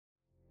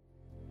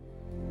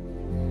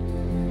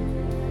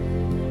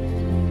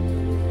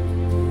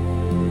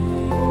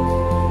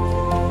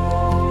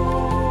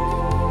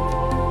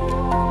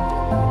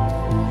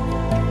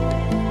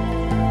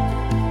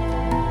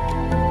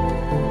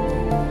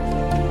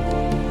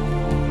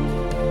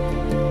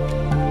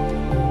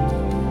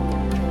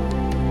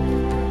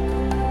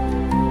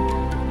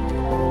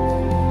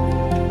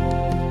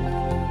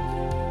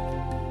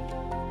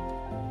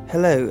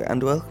Hello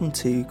and welcome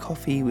to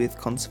Coffee with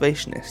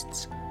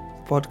Conservationists,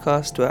 the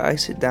podcast where I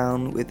sit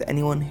down with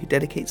anyone who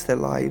dedicates their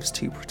lives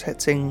to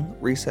protecting,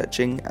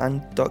 researching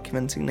and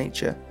documenting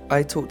nature.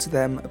 I talk to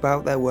them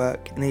about their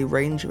work in a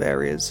range of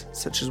areas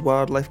such as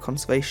wildlife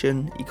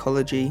conservation,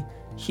 ecology,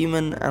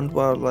 human and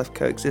wildlife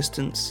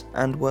coexistence,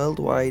 and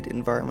worldwide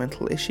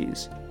environmental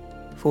issues.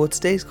 For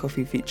today's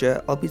coffee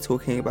feature, I'll be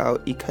talking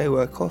about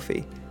Ecoa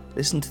coffee.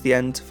 Listen to the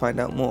end to find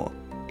out more.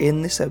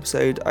 In this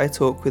episode, I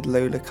talk with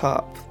Lola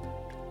Karp.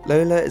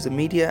 Lola is a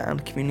media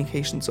and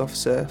communications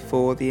officer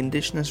for the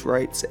Indigenous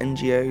rights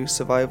NGO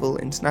Survival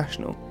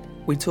International.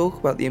 We talk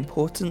about the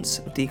importance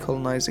of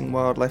decolonising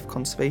wildlife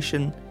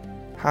conservation,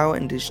 how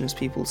Indigenous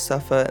people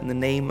suffer in the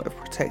name of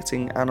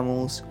protecting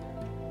animals,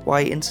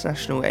 why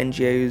international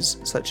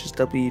NGOs such as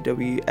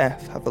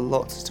WWF have a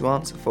lot to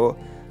answer for,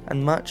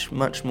 and much,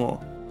 much more.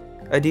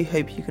 I do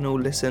hope you can all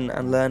listen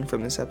and learn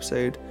from this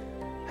episode.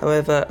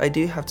 However, I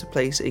do have to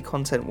place a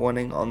content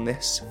warning on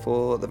this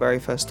for the very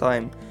first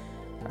time,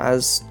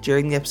 as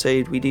during the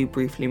episode we do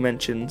briefly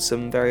mention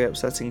some very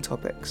upsetting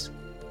topics.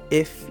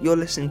 If you're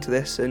listening to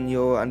this and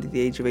you're under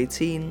the age of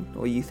 18,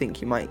 or you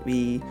think you might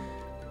be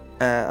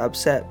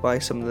upset by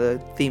some of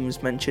the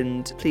themes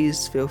mentioned,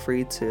 please feel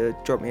free to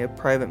drop me a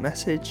private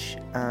message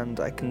and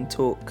I can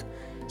talk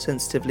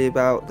sensitively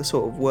about the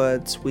sort of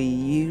words we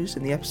use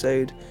in the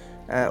episode,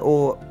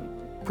 or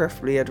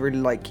preferably I'd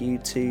really like you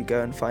to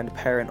go and find a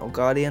parent or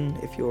guardian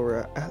if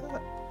you're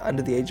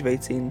under the age of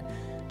 18,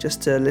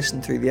 just to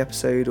listen through the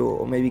episode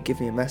or maybe give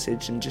me a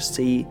message and just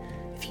see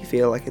if you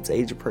feel like it's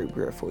age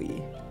appropriate for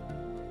you.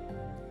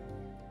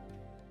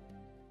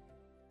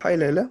 Hi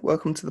Lola,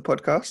 welcome to the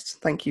podcast.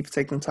 Thank you for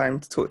taking the time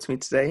to talk to me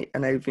today. I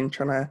know you've been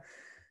trying to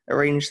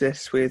arrange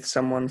this with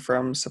someone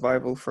from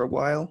Survival for a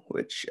while,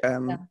 which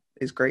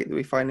is great that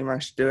we finally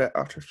managed to do it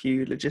after a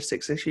few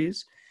logistics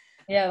issues.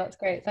 Yeah, that's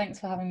great.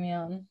 Thanks for having me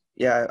on.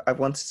 Yeah, I've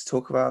wanted to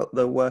talk about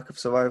the work of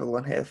Survival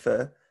on here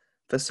for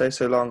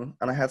so long,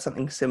 and I had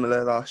something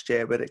similar last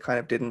year, but it kind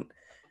of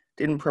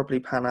didn't properly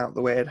pan out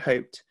the way I'd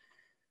hoped.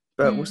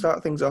 But we'll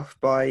start things off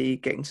by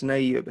getting to know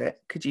you a bit.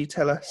 Could you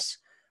tell us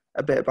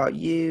a bit about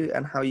you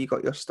and how you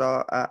got your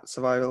start at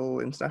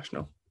Survival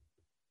International?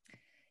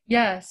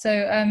 Yeah, so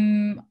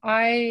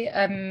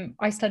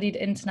I studied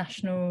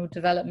international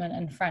development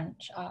and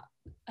French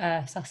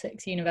at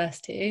Sussex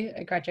University.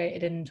 I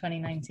graduated in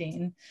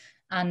 2019,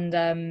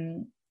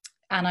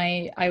 and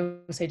I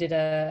also did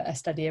a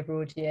study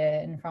abroad year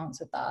in France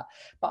with that.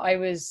 But I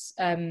was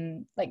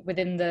like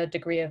within the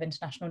degree of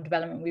international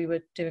development, we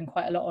were doing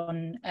quite a lot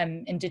on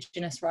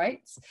Indigenous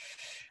rights.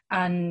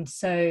 And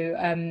so,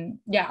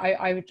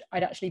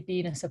 I'd actually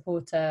been a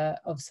supporter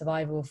of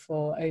Survival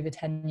for over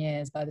 10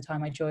 years by the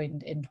time I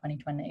joined in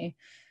 2020.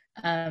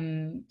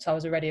 So I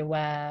was already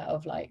aware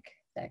of like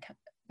their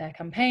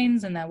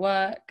campaigns and their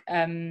work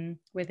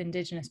with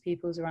Indigenous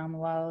peoples around the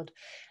world.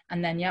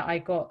 And then, I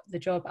got the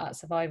job at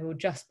Survival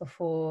just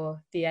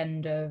before the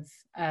end of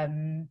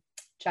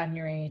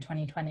January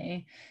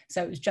 2020.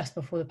 So it was just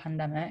before the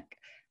pandemic.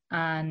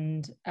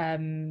 And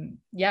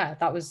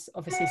that was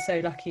obviously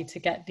so lucky to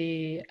get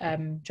the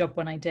job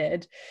when I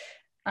did.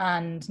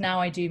 And now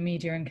I do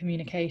media and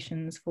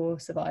communications for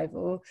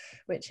Survival,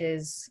 which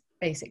is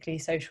basically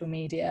social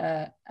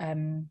media,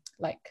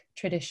 like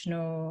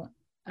traditional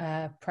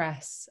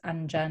press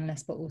and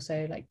journalists, but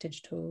also like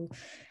digital,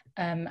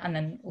 and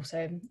then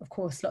also of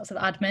course lots of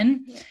admin,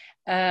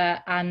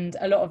 and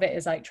a lot of it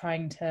is like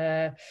trying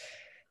to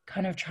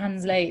kind of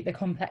translate the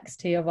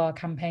complexity of our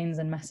campaigns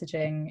and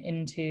messaging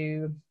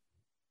into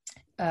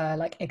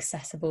like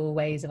accessible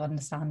ways of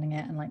understanding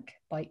it and like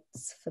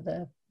bites for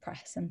the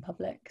press and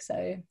public.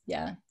 So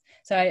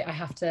I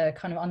have to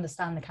kind of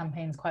understand the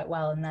campaigns quite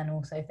well, and then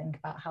also think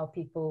about how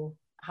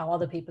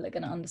other people are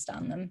going to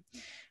understand them,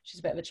 which is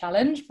a bit of a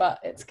challenge, but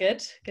it's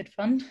good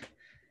fun.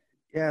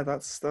 Yeah,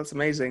 that's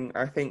amazing.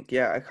 I think,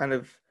 I kind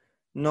of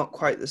not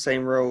quite the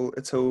same role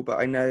at all, but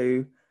I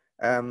know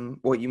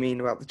what you mean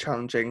about the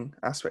challenging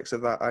aspects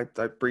of that.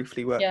 I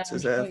briefly worked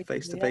as a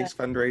face-to-face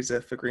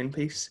fundraiser for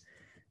Greenpeace,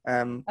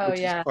 which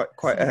is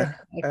quite a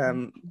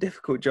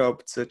difficult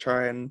job to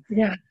try and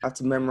have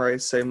to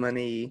memorize so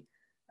many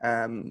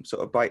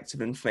sort of bites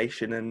of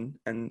information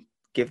and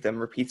give them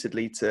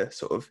repeatedly to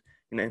sort of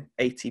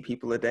 80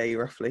 people a day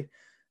roughly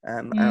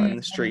out in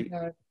the street.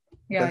 I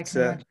can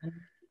imagine.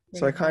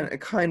 So I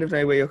kind of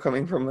know where you're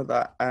coming from with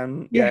that,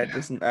 and it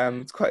doesn't.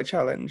 It's quite a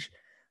challenge.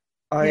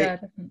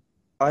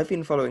 I've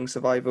been following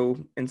Survival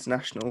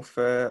International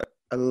for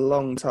a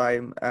long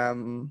time.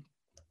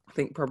 I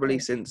think probably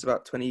since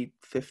about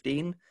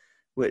 2015,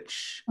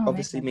 which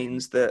obviously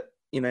means that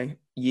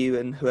you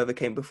and whoever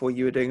came before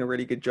you are doing a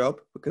really good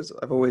job, because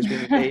I've always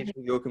been engaged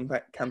with your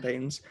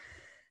campaigns.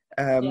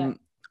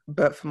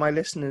 But for my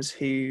listeners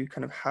who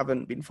kind of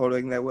haven't been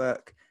following their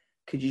work,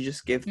 could you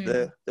just give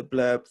the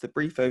blurb, the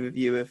brief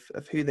overview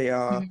of who they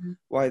are,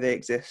 why they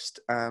exist,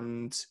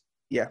 and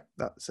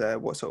that's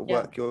what sort of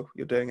work you're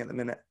doing at the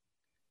minute?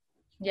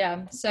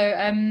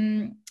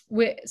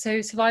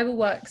 So Survival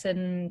works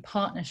in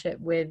partnership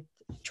with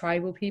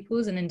tribal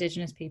peoples and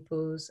indigenous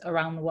peoples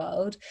around the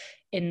world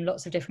in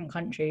lots of different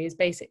countries,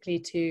 basically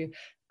to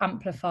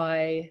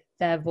amplify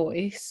their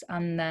voice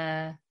and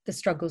the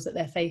struggles that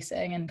they're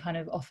facing, and kind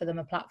of offer them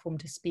a platform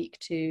to speak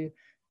to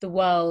the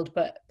world,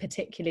 but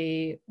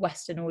particularly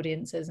Western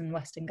audiences and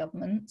Western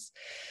governments.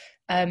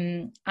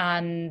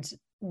 And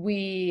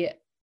we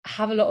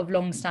have a lot of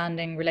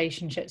long-standing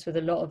relationships with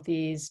a lot of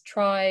these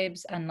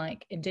tribes and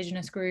like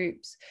indigenous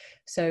groups,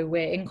 so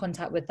we're in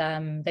contact with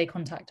them, they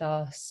contact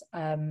us,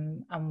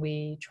 and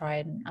we try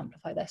and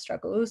amplify their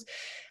struggles.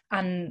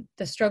 And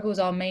the struggles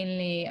are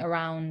mainly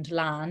around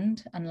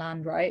land and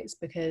land rights,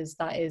 because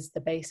that is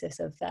the basis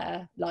of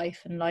their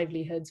life and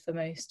livelihoods for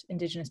most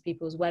indigenous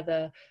peoples,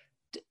 whether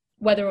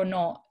or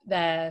not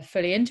they're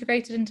fully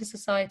integrated into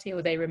society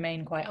or they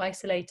remain quite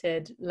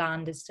isolated.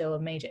 Land is still a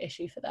major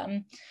issue for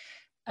them.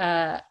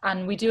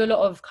 And we do a lot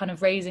of kind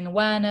of raising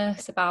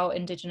awareness about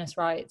indigenous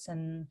rights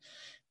and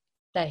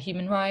their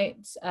human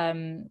rights,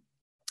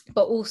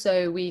 but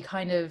also we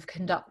kind of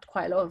conduct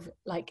quite a lot of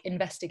like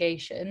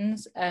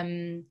investigations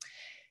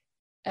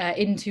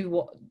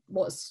into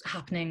what's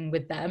happening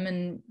with them,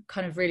 and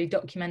kind of really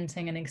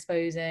documenting and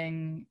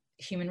exposing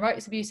human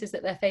rights abuses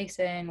that they're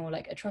facing, or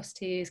like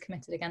atrocities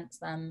committed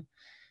against them.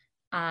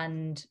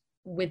 And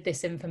with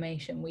this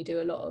information we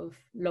do a lot of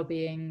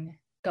lobbying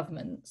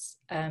governments.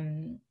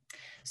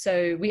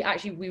 So we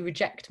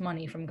reject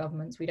money from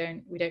governments. We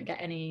don't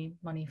get any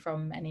money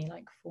from any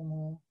like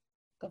formal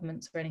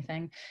governments or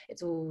anything.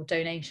 It's all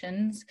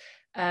donations.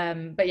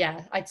 But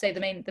yeah, I'd say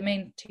the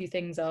main two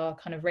things are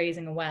kind of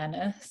raising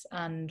awareness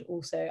and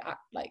also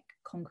like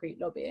concrete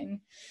lobbying.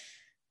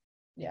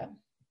 Yeah,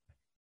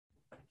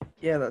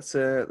 that's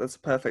a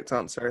perfect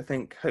answer. I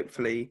think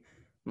hopefully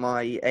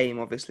my aim,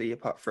 obviously,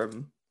 apart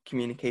from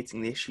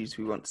communicating the issues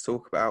we want to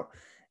talk about,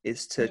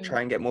 is to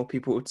try and get more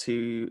people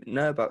to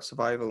know about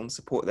survival and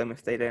support them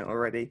if they don't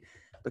already,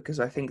 because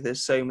I think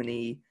there's so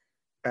many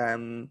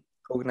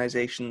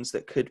organizations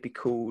that could be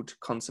called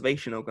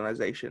conservation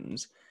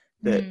organizations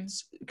that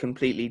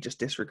completely just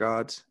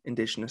disregard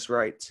indigenous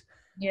rights.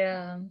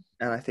 Yeah,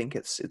 and I think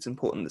it's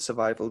important that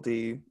Survival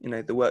do,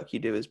 the work you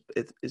do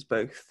is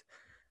both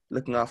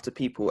looking after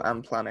people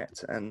and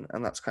planet, and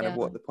that's kind of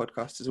what the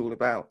podcast is all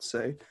about.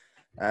 So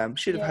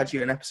should have had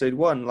you in episode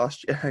 1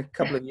 last year, a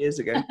couple of years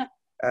ago.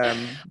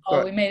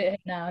 we made it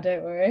now,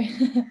 don't worry.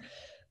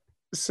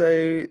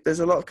 So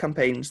there's a lot of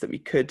campaigns that we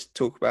could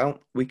talk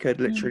about. We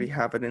could literally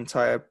have an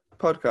entire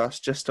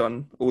podcast just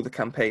on all the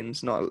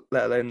campaigns, not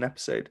let alone an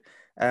episode.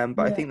 But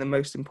I think the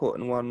most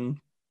important one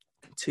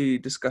to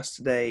discuss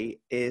today,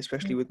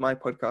 especially with my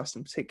podcast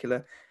in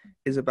particular,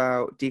 is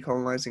about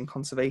decolonizing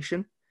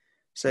conservation.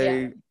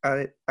 So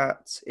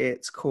at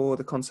its core,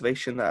 the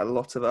conservation that a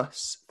lot of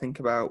us think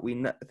about, we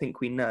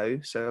know.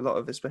 So a lot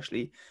of,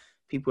 especially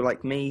people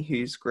like me,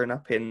 who's grown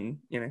up in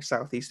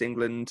southeast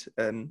England,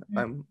 and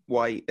I'm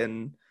white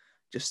and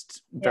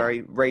just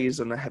very raised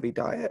on a heavy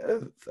diet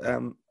of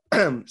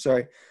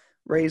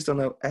raised on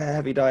a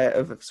heavy diet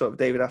of sort of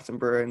David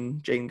Attenborough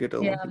and Jane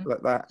Goodall and people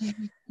like that.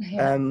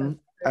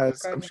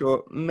 As I'm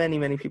sure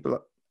many people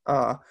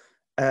are.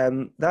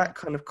 That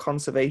kind of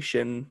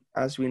conservation,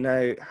 as we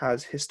know,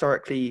 has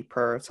historically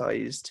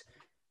prioritized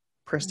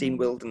pristine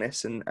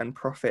wilderness and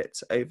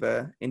profit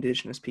over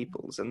indigenous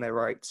peoples and their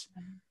rights.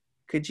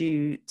 Could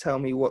you tell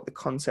me what the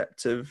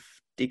concept of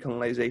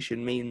decolonization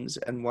means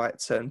and why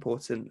it's so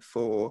important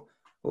for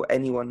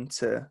anyone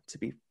to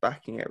be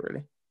backing it,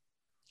 really?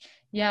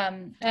 Yeah,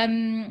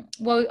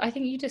 well, I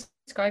think you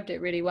described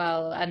it really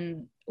well.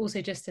 And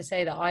also just to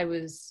say that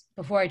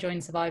before I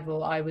joined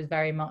Survival, I was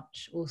very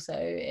much also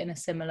in a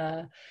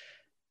similar,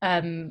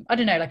 I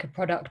don't know, like a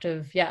product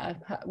of,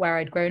 where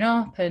I'd grown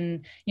up.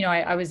 And,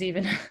 I was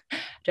even a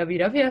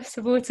WWF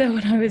supporter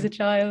when I was a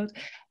child,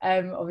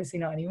 obviously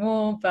not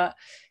anymore. But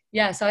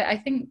yeah, so I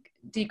think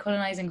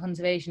decolonizing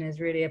conservation is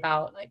really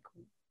about like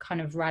kind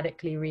of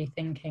radically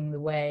rethinking the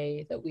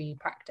way that we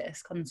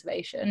practice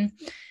conservation.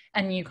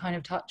 And you kind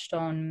of touched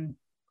on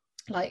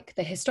like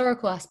the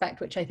historical aspect,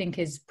 which I think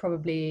is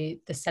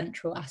probably the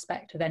central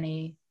aspect of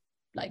any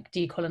like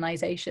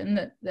decolonization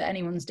that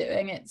anyone's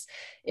doing.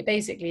 It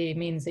basically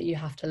means that you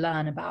have to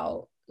learn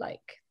about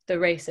like the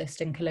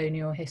racist and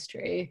colonial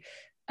history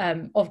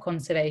of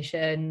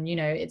conservation,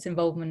 its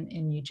involvement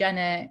in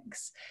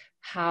eugenics,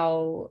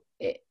 how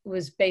it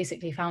was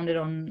basically founded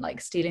on like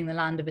stealing the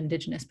land of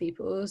indigenous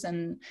peoples.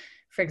 And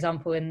for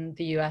example, in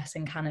the US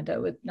and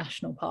Canada with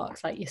national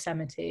parks like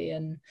Yosemite,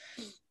 and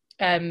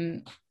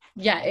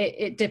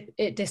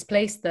it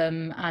displaced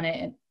them,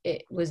 and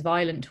it was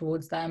violent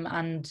towards them.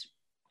 And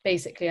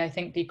basically I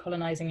think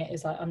decolonizing it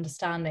is like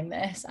understanding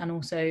this, and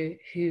also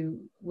who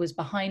was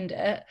behind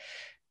it,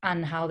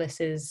 and how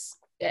this is,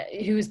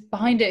 who was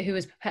behind it, who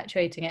was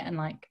perpetuating it, and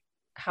like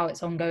how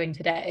it's ongoing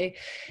today.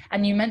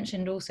 And you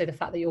mentioned also the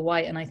fact that you're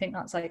white, and I think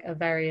that's like a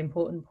very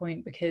important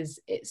point, because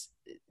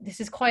this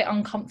is quite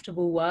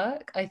uncomfortable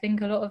work. I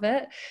think a lot of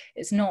it,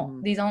 it's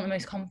not, these aren't the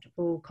most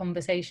comfortable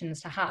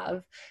conversations to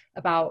have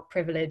about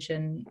privilege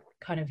and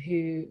kind of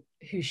who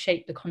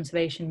shaped the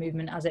conservation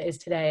movement as it is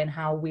today, and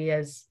how we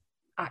as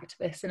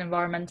activists and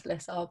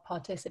environmentalists are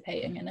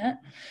participating in it,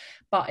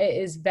 but it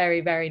is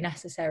very, very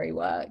necessary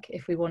work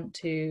if we want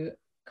to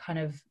kind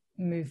of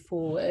move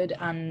forward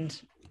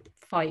and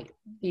fight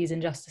these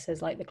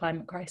injustices like the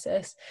climate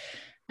crisis.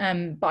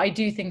 But I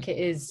do think it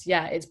is,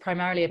 it's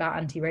primarily about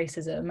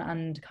anti-racism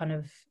and kind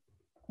of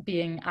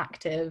being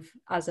active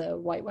as a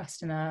white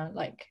Westerner,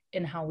 like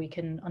in how we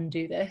can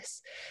undo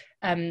this.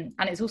 And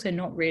it's also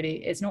not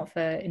really, it's not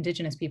for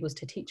Indigenous peoples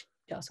to teach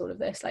us all of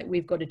this. Like,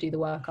 we've got to do the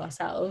work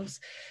ourselves.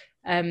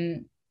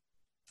 And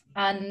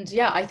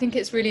I think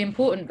it's really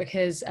important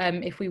because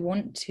if we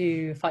want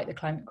to fight the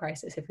climate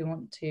crisis, if we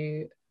want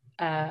to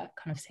kind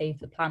of save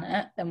the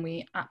planet, then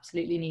we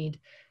absolutely need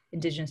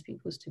Indigenous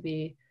peoples to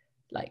be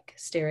like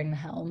steering the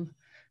helm.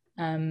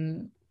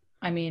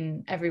 I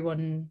mean,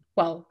 everyone,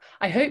 well,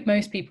 I hope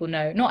most people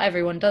know, not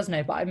everyone does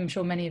know, but I'm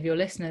sure many of your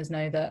listeners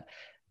know that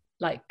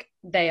like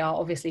they are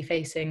obviously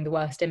facing the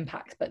worst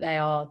impact, but they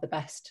are the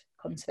best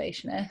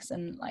conservationists,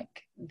 and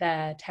like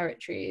their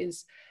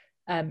territories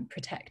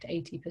protect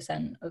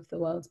 80% of the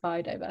world's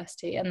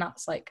biodiversity. And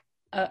that's like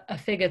a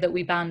figure that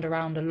we band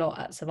around a lot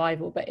at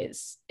Survival, but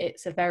it's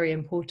a very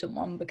important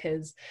one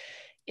because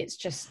it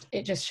just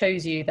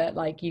shows you that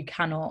like you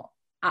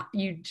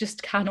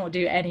just cannot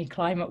do any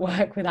climate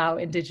work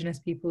without Indigenous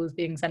peoples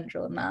being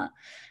central in that.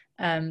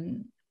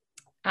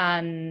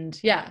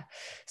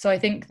 So I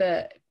think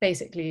that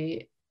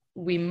basically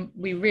we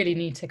really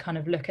need to kind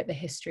of look at the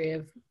history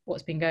of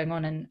what's been going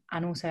on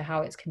and also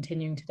how it's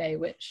continuing today,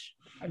 which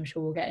I'm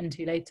sure we'll get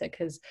into later,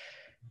 because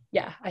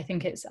I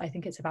think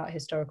it's about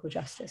historical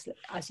justice,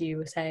 as you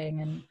were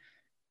saying.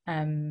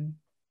 And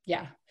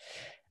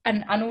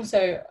And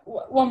also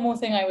one more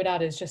thing I would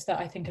add is just that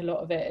I think a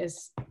lot of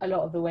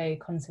the way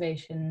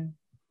conservation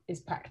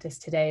is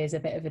practiced today is a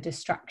bit of a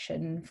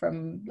distraction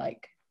from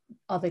like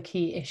other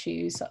key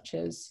issues, such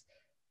as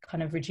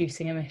kind of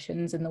reducing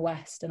emissions in the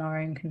West and our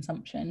own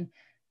consumption.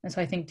 And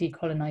so I think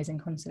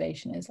decolonizing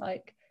conservation is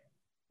like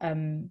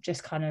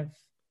just kind of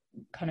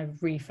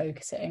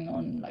refocusing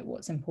on like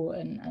what's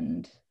important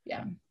and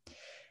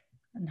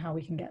how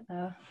we can get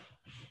there.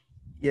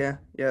 Yeah,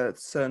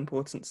 it's so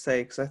important to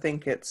say, because I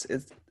think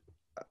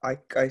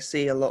I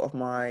see a lot of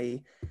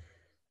my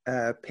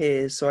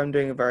peers. So I'm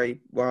doing a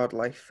very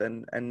wildlife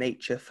and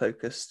nature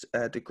focused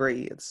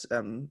degree. It's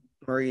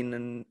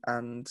marine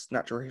and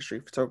natural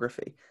history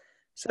photography.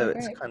 So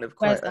it's kind of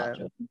quite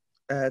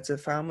it's a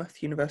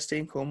Falmouth University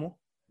in Cornwall.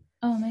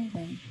 Oh,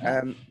 amazing.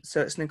 Yeah.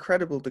 So it's an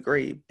incredible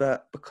degree,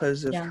 but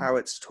because of how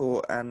it's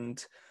taught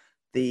and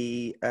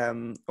the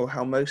or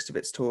how most of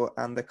it's taught,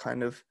 and the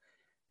kind of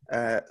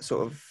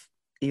sort of,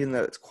 even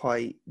though it's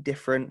quite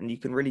different and you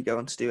can really go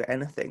on to do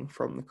anything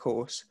from the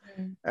course,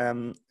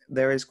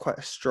 there is quite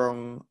a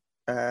strong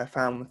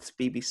Falmouth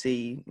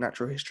BBC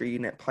Natural History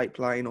Unit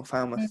pipeline, or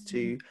Falmouth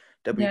to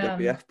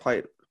WWF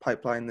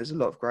pipeline. There's a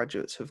lot of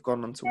graduates who have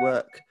gone on to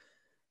work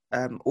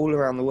all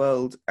around the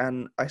world,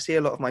 and I see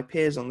a lot of my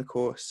peers on the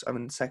course, I'm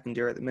in second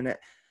year at the minute,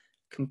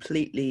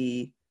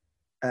 completely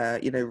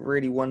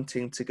really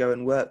wanting to go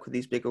and work with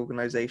these big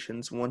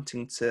organizations,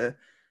 wanting to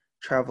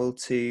travel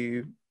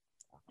to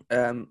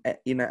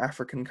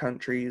African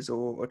countries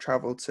or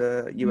travel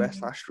to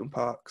US national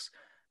parks,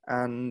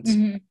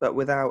 and but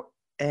without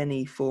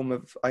any form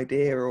of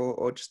idea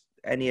or just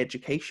any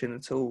education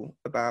at all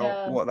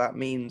about what that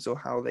means, or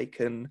how they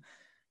can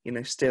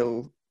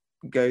still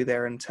go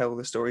there and tell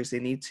the stories they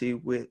need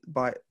to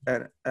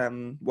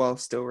while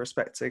still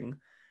respecting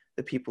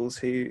the peoples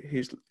who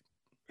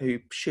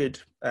should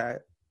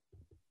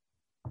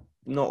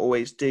not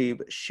always do,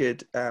 but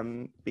should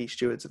be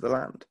stewards of the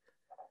land.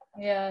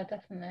 Yeah,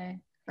 definitely.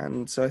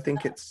 And so I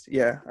think it's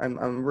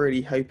I'm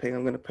really hoping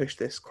I'm going to push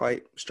this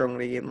quite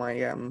strongly in my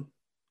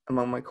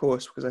among my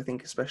course, because I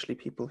think especially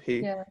people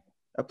who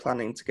are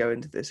planning to go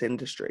into this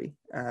industry,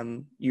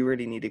 you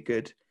really need a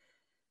good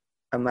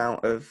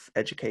amount of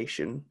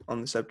education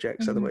on the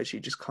subjects. Otherwise you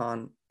just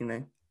can't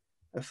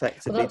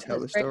effectively tell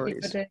the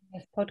stories. For doing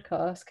this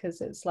podcast, because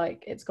it's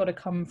like it's got to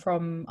come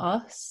from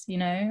us,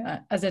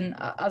 as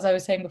I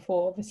was saying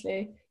before,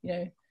 obviously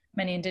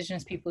many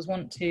Indigenous peoples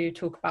want to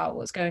talk about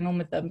what's going on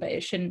with them, but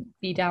it shouldn't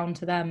be down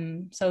to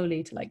them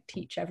solely to like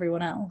teach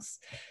everyone else.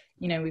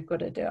 We've got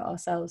to do it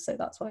ourselves. So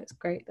that's why it's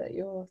great that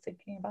you're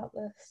thinking about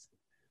this.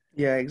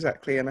 Yeah,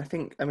 exactly. And I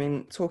think,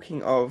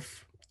 talking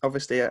of,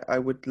 obviously I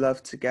would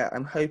love to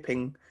I'm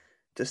hoping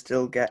to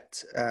still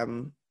get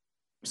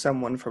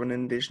someone from an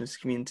Indigenous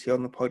community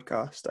on the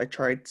podcast.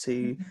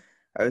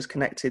 I was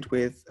connected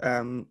with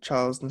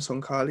Charles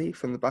Nsonkali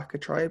from the Baka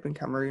tribe in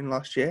Cameroon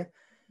last year.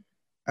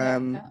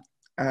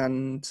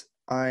 And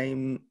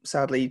I'm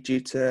sadly,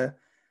 due to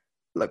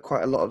like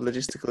quite a lot of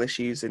logistical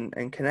issues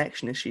and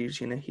connection issues,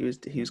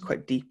 he was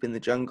quite deep in the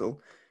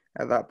jungle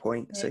at that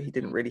point, so he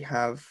didn't really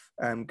have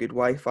good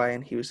Wi-Fi,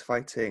 and he was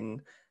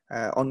fighting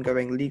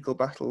ongoing legal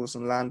battles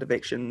and land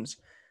evictions.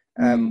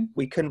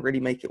 We couldn't really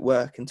make it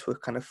work into a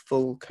kind of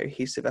full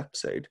cohesive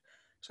episode,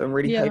 so I'm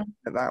really hoping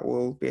that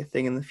will be a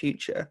thing in the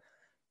future.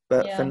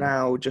 But for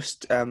now,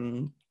 just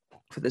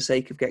for the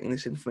sake of getting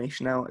this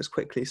information out as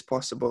quickly as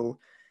possible,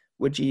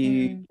 Would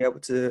you be able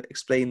to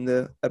explain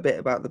a bit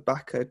about the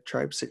Baka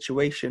tribe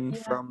situation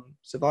from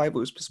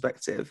survival's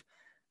perspective,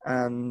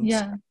 and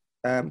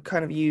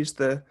kind of use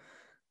they've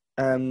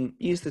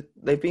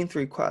been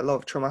through quite a lot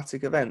of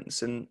traumatic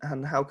events, and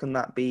how can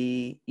that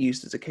be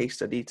used as a case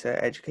study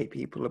to educate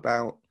people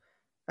about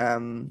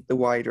the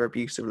wider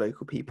abuse of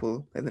local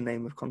people in the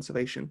name of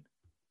conservation?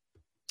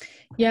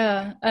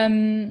 Yeah,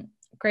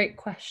 great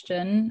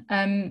question.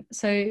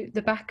 So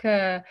the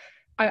Baka,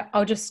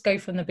 I'll just go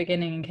from the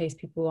beginning in case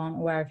people aren't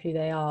aware of who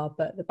they are,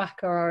 but the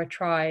Baka are a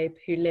tribe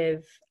who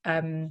live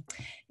in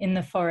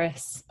the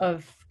forests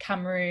of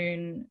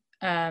Cameroon,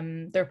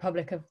 the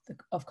Republic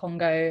of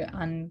Congo,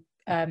 and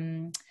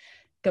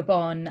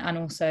Gabon, and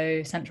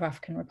also Central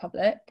African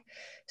Republic.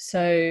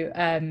 So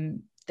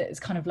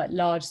there's kind of like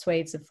large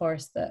swathes of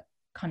forest that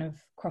kind of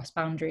cross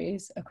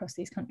boundaries across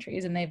these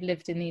countries, and they've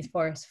lived in these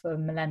forests for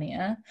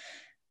millennia.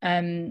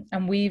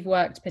 And we've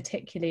worked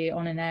particularly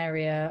on an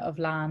area of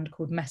land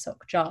called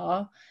Mesok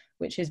Jar,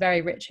 which is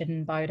very rich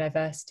in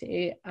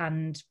biodiversity.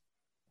 And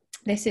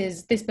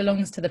this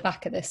belongs to the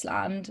back of this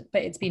land,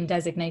 but it's been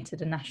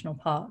designated a national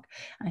park.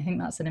 And I think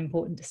that's an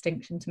important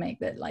distinction to make,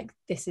 that like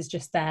this is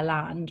just their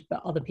land,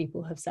 but other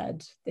people have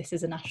said this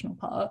is a national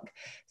park,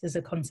 this is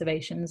a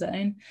conservation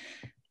zone.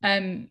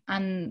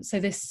 And so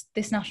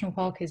this national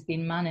park has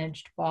been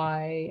managed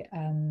by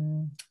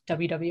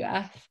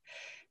WWF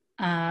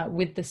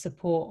with the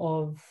support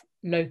of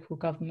local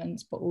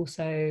governments, but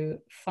also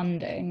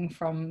funding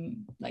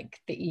from like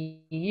the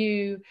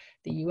EU,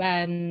 the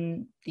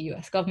UN, the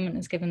US government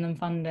has given them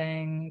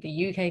funding,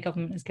 the UK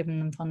government has given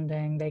them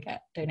funding, they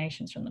get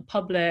donations from the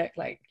public.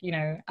 Like, you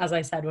know, as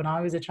I said, when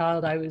I was a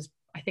child, I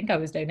think I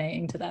was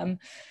donating to them.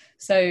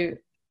 So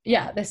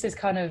yeah, this is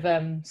kind of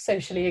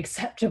socially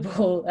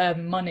acceptable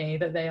money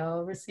that they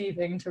are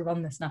receiving to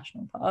run this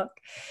national park.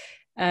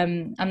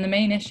 And the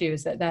main issue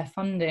is that they're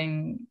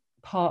funding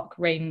park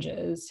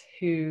rangers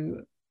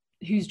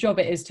whose job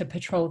it is to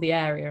patrol the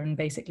area and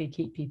basically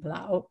keep people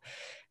out.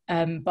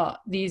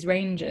 But these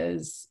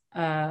rangers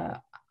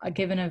are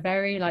given a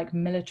very like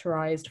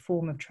militarized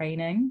form of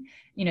training.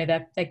 You know,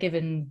 they're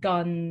given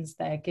guns,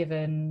 they're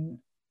given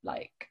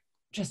like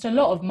just a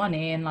lot of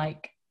money, and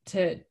like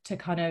to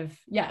kind of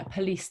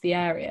police the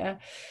area.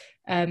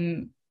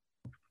 And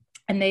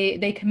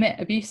they commit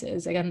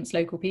abuses against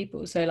local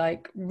people. So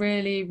like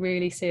really,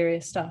 really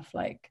serious stuff.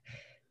 Like,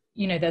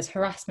 you know, there's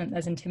harassment,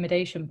 there's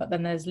intimidation, but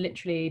then there's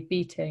literally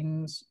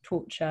beatings,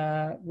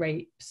 torture,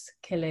 rapes,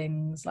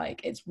 killings.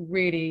 Like it's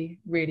really,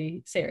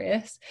 really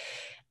serious.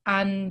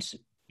 And,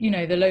 you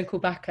know, the local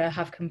Baka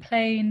have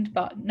complained,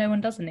 but no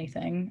one does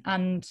anything.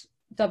 And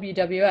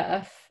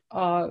WWF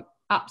are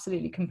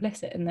absolutely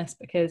complicit in this,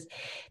 because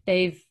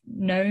they've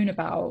known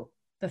about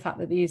the fact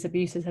that these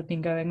abuses have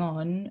been going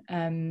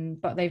on,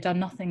 but they've done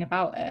nothing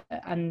about it,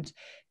 and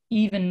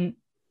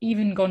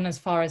even gone as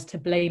far as to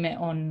blame it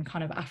on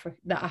kind of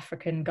the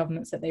African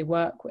governments that they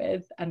work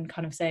with, and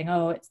kind of saying,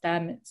 oh, it's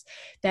them,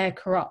 they're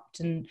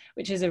corrupt, and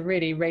which is a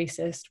really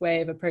racist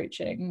way of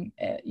approaching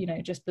it. You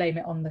know, just blame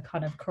it on the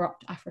kind of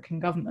corrupt African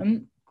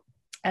government.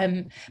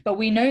 But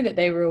we know that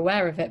they were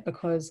aware of it,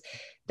 because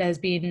there's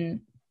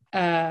been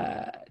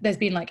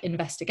like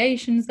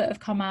investigations that have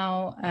come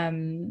out,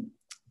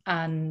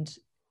 and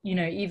you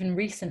know, even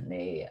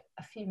recently,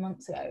 a few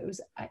months ago,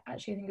 I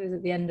think it was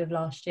at the end of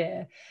last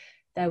year,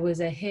 there was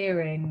a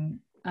hearing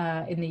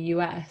in the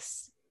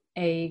US,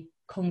 a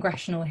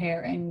congressional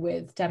hearing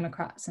with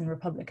Democrats and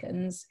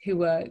Republicans who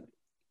were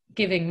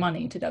giving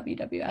money to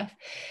WWF,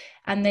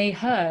 and they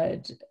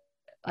heard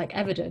like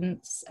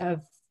evidence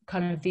of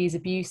kind of these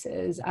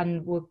abuses,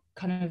 and were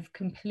kind of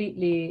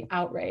completely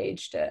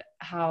outraged at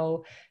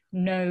how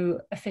no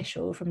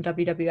official from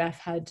WWF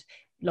had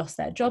lost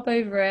their job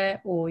over it,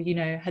 or, you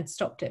know, had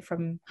stopped it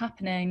from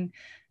happening.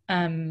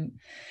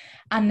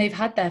 And they've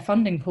had their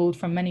funding pulled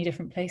from many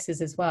different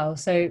places as well.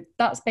 So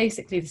that's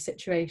basically the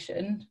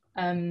situation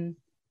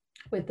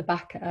with the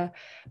Baka.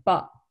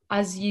 But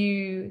as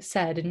you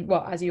said, and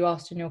as you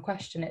asked in your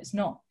question, it's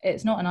not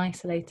an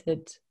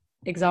isolated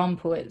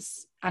example.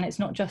 It's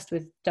not just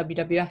with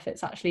WWF,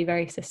 it's actually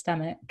very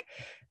systemic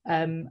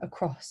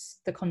across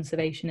the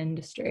conservation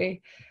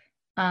industry.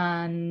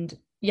 And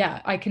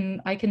yeah, I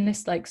can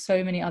list like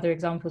so many other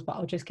examples, but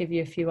I'll just give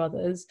you a few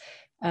others.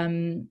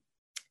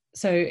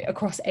 So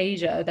across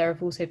Asia, there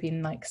have also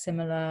been like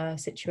similar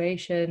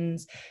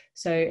situations.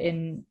 So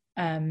in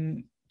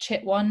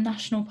Chitwan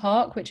National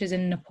Park, which is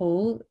in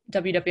Nepal,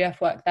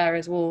 WWF worked there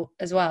as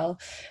well.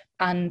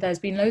 And there's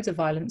been loads of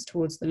violence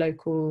towards the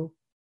local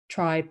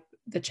tribe,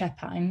 the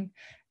Chepang.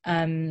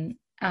 And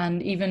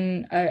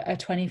even a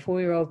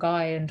 24-year-old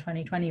guy in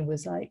 2020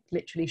 was like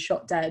literally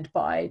shot dead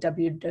by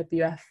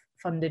WWF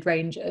funded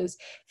rangers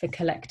for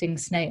collecting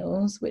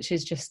snails, which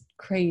is just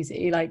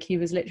crazy. Like, he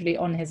was literally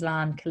on his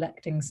land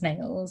collecting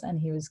snails and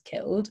he was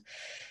killed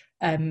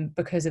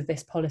because of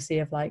this policy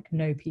of like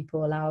no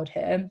people allowed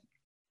here,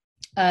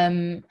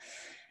 and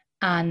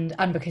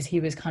because he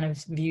was kind of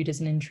viewed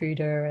as an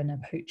intruder and a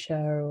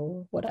poacher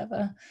or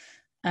whatever.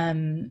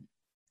 And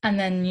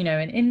then, you know,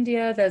 in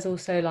India there's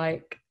also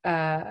like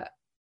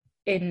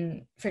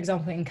for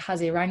example, in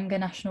Kaziranga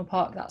National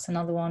Park, that's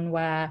another one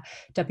where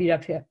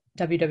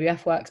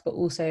WWF works, but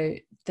also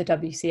the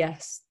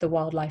WCS, the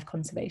Wildlife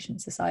Conservation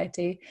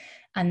Society.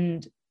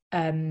 And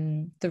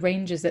the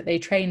rangers that they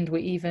trained were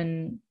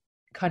even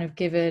kind of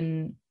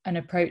given an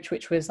approach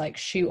which was like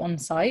shoot on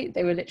sight.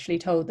 They were literally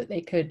told that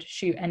they could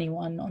shoot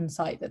anyone on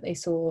sight that they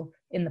saw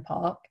in the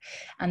park,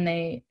 and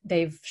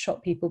they've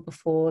shot people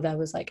before. There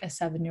was like a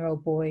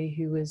 7-year-old boy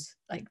who was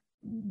like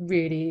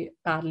really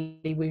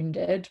badly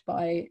wounded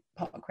by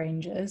park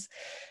rangers.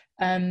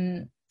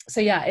 So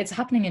yeah, it's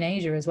happening in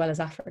Asia as well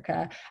as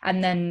Africa,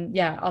 and then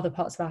other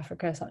parts of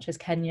Africa such as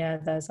Kenya.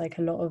 There's like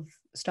a lot of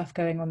stuff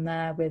going on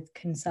there with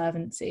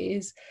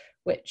conservancies,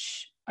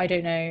 which I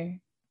don't know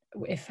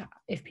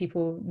if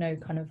people know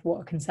kind of what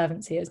a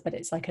conservancy is, but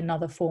it's like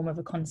another form of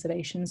a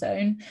conservation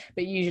zone,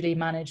 but usually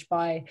managed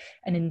by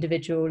an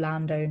individual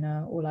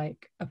landowner or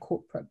like a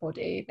corporate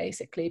body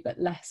basically, but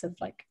less of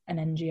like an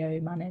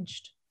NGO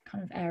managed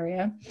kind of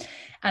area.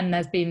 And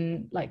there's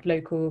been like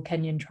local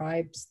Kenyan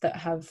tribes that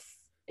have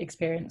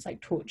experienced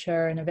like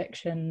torture and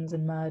evictions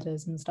and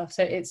murders and stuff.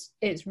 So it's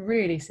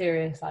really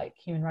serious like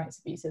human rights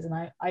abuses,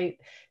 and I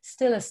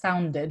still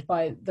astounded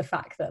by the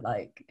fact that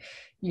like,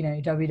 you know,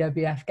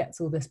 WWF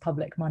gets all this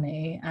public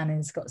money and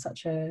has got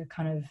such a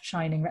kind of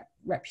shining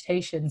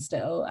reputation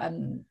still,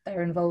 and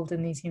they're involved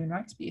in these human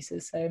rights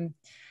abuses. So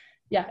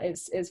yeah,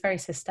 it's very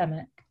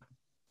systemic.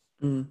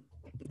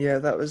 Yeah,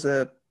 that was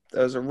a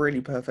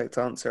really perfect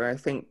answer. I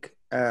think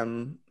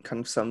kind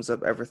of sums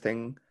up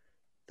everything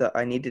that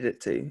I needed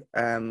it to,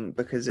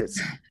 because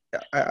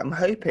I'm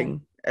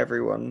hoping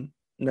everyone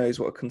knows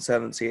what a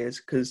conservancy is,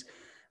 because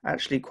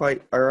actually,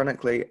 quite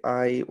ironically,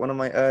 one of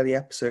my early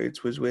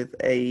episodes was with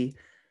a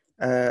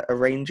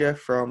ranger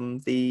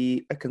from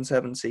a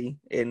conservancy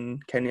in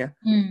Kenya,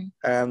 talking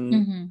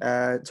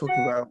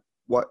about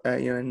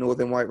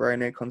northern white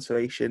rhino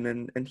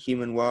conservation and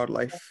human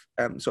wildlife,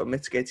 sort of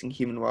mitigating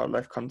human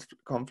wildlife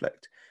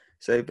conflict.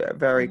 So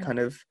very kind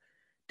of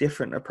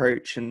different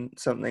approach, and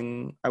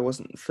something I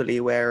wasn't fully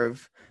aware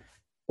of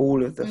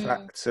all of the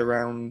facts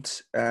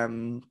around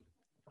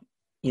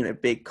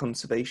big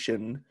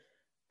conservation.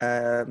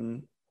 I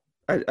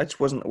just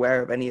wasn't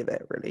aware of any of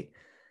it really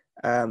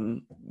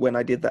when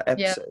I did that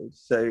episode.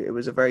 So it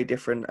was a very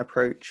different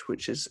approach,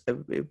 which is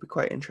it'd be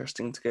quite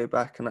interesting to go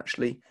back and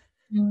actually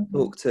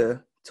talk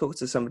to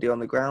somebody on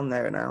the ground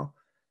there now.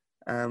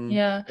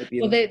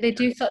 Well, they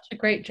do such a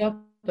great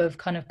job of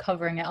kind of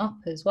covering it up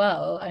as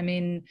well. I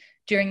mean,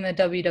 during the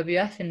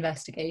WWF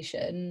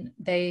investigation,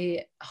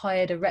 they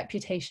hired a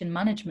reputation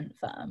management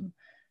firm.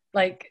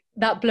 Like,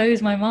 that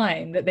blows my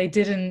mind that they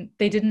didn't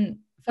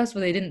first of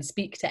all, they didn't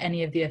speak to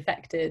any of the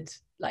affected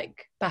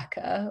like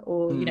Baka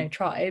or you know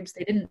tribes.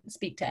 They didn't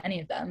speak to any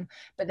of them,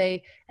 but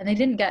they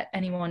didn't get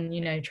anyone,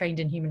 you know, trained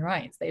in human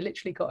rights. They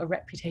literally got a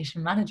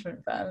reputation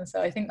management firm.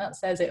 So I think that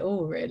says it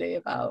all really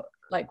about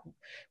like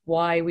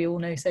why we all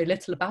know so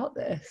little about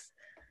this.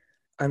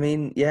 I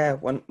mean, yeah,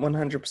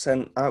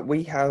 100%.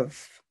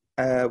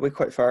 We're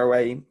quite far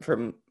away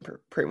from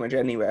pretty much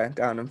anywhere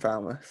down in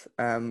Falmouth,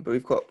 but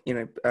we've got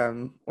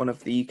one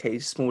of the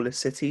UK's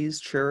smallest cities,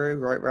 Truro,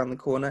 right around the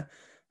corner,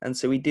 and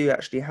so we do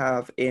actually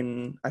have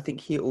I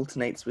think he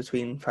alternates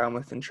between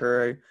Falmouth and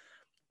Truro,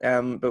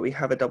 but we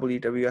have a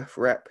WWF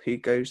rep who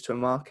goes to a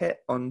market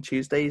on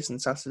Tuesdays and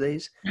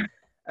Saturdays,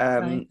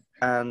 Nice.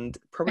 And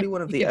probably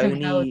one of the Give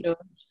him hell, only. George.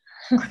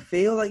 I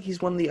feel like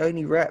he's one of the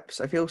only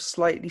reps. I feel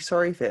slightly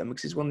sorry for him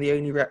because he's one of the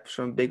only reps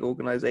from a big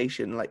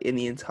organisation like in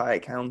the entire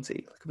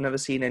county. Like I've never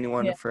seen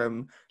anyone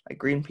from like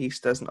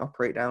Greenpeace doesn't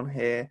operate down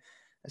here,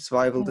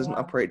 Survival doesn't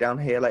operate down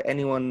here. Like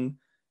anyone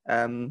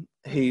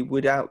who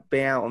would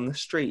be out on the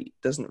street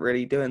doesn't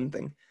really do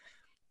anything.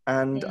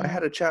 And I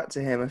had a chat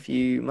to him a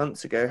few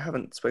months ago.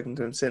 Haven't spoken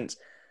to him since.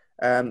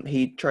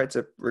 He tried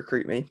to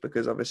recruit me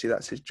because obviously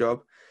that's his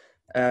job.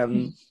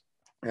 And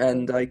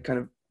I kind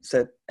of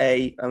said,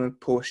 A, I'm a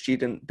poor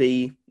student,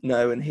 B,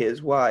 no, and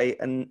here's why.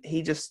 And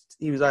he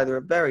was either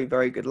a very,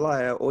 very good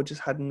liar or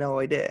just had no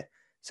idea.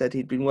 Said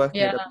he'd been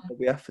working at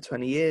WWF for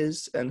 20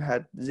 years and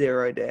had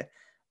zero idea.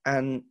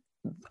 And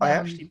I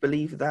actually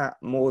believe that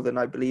more than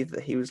I believe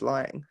that he was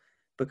lying,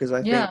 because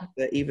I think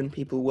that even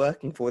people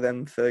working for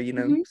them for,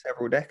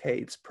 several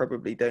decades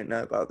probably don't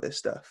know about this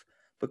stuff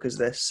because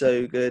they're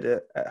so good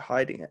at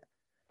hiding it.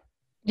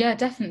 Yeah,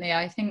 definitely.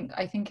 I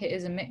think it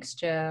is a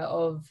mixture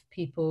of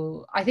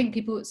people. I think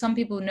some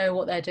people know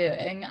what they're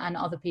doing and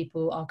other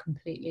people are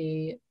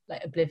completely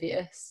like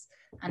oblivious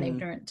and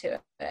ignorant to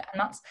it.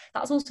 And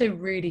that's also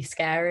really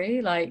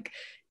scary. Like,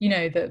 you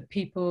know, that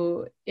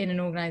people in an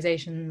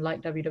organization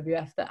like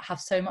WWF that have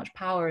so much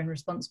power and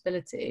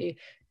responsibility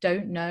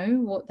don't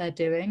know what they're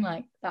doing.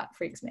 Like, that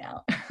freaks me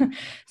out.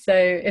 So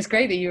it's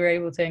great that you were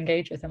able to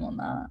engage with him on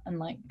that and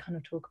like kind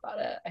of talk about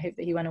it. I hope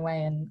that he went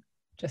away and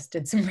just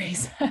did some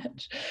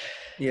research.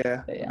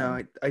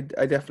 No, I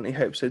definitely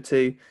hope so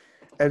too.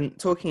 And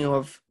talking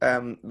of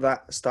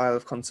that style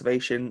of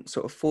conservation,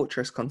 sort of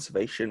fortress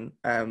conservation,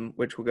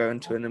 which we'll go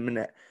into in a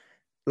minute,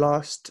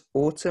 last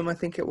autumn I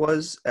think it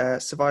was,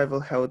 Survival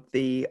held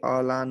the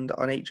Our Land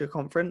Our Nature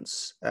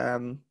conference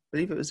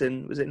believe it was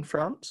in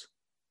France.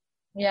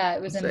 Yeah,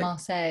 it was in Marseille.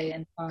 Marseille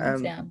in France.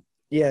 Um, Yeah.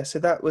 yeah, so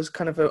that was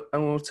kind of an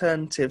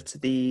alternative to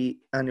the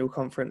annual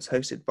conference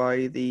hosted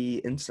by the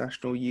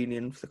International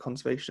Union for the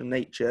Conservation of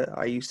Nature,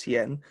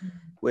 IUCN, Mhm.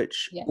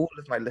 which Yeah. all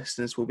of my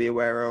listeners will be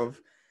aware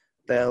of.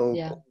 They'll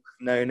Yeah. all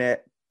have known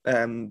it.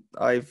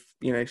 I've,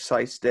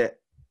 cited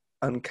it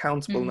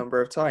uncountable Mm. number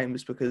of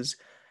times because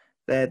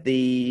they're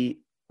the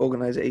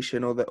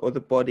organization or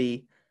the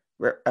body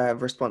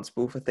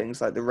responsible for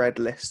things like the red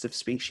list of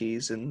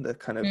species and the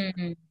kind of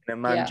Mhm. Yeah.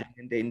 managing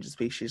endangered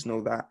species and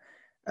all that.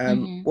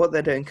 Hmm. What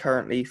they're doing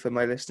currently, for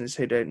my listeners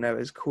who don't know,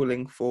 is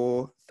calling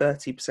for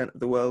 30%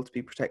 of the world to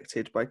be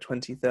protected by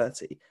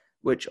 2030,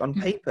 which on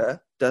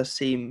paper does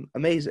seem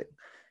amazing.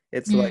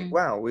 It's like, Mm.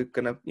 wow, we're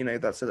gonna,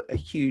 that's a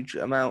huge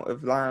amount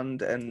of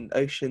land and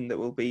ocean that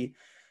will be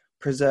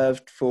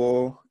preserved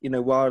for,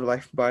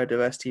 wildlife and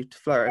biodiversity to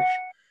flourish.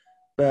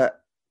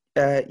 But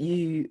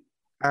you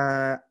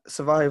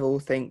survival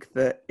think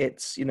that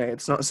it's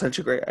not such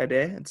a great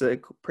idea. It's a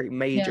pretty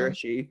major Yeah.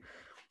 issue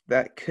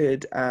that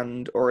could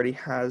and already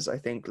has, I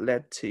think,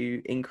 led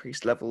to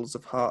increased levels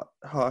of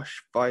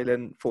harsh,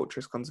 violent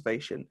fortress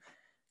conservation.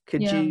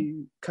 Could Yeah.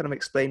 you kind of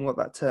explain what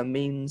that term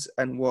means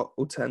and what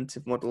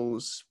alternative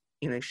models,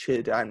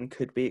 should and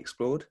could be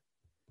explored?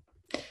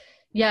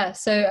 Yeah.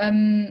 So,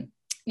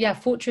 yeah,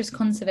 fortress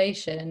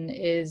conservation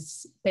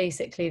is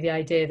basically the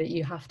idea that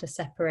you have to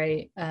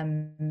separate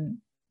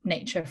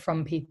nature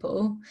from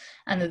people,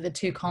 and that the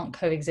two can't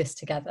coexist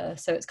together.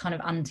 So it's kind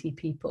of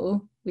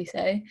anti-people, we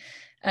say.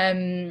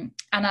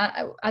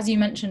 As you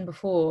mentioned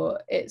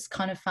before, it's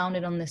kind of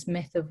founded on this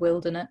myth of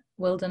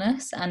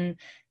wilderness, and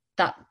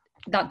that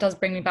that does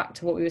bring me back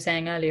to what we were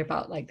saying earlier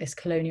about like this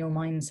colonial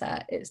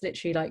mindset. It's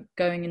literally like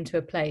going into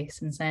a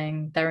place and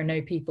saying there are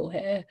no people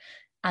here,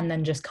 and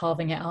then just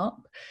carving it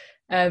up.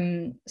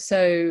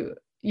 So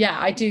yeah,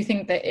 I do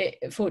think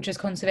that fortress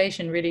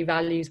conservation really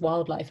values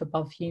wildlife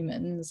above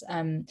humans,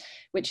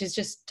 which is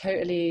just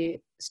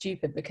totally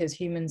stupid because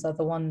humans are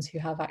the ones who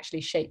have actually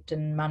shaped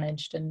and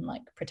managed and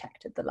like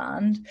protected the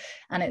land.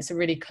 And it's a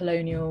really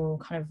colonial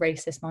kind of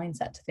racist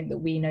mindset to think that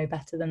we know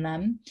better than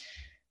them.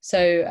 So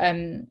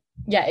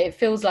yeah, it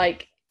feels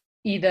like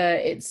either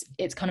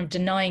it's kind of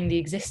denying the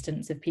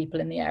existence of people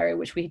in the area,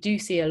 which we do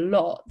see a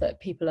lot, that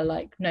people are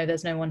like, no,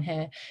 there's no one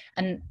here.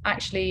 And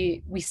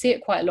actually we see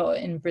it quite a lot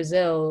in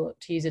Brazil,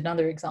 to use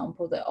another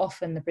example, that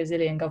often the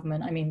Brazilian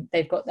government, I mean,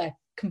 they've got their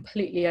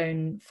completely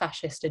own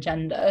fascist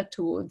agenda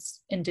towards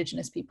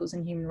indigenous peoples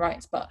and human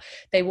rights, but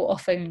they will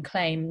often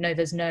claim, no,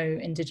 there's no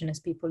indigenous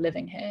people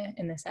living here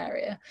in this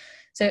area.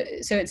 So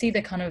it's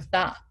either kind of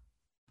that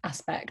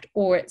aspect,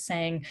 or it's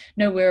saying,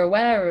 no, we're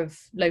aware of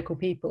local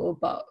people,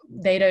 but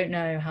they don't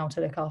know how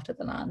to look after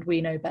the land,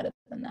 we know better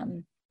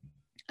than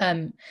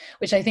them.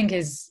 Which I think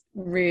is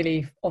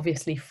really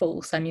obviously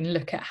false. I mean,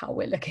 look at how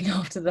we're looking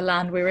after the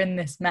land. We're in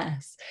this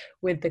mess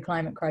with the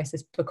climate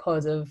crisis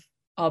because of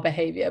our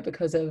behavior,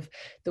 because of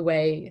the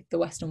way the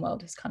Western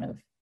world has kind of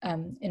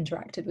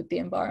interacted with the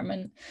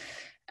environment.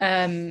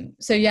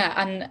 So yeah,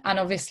 and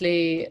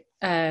obviously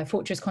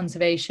fortress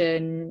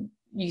conservation,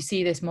 you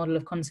see this model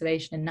of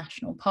conservation in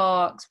national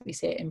parks, we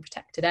see it in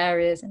protected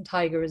areas and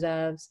tiger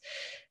reserves.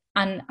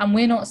 And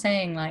we're not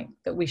saying like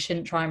that we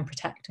shouldn't try and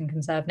protect and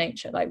conserve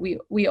nature. Like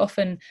we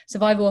often,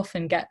 survival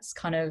often gets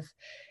kind of,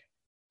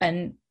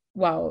 and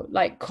well,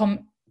 like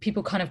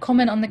people kind of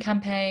comment on the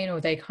campaign, or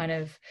they kind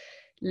of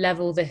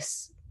level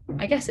this,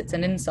 I guess it's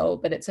an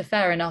insult, but it's a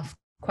fair enough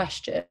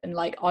question,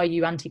 like, are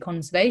you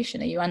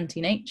anti-conservation, are you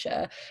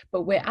anti-nature?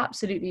 But we're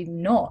absolutely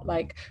not.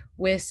 Like,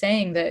 we're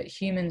saying that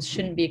humans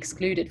shouldn't be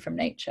excluded from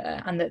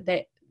nature, and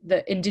that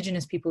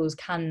indigenous peoples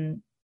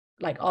can,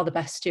 like, are the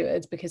best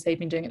stewards because they've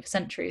been doing it for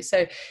centuries.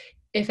 So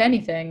if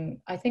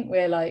anything, I think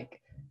we're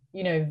like,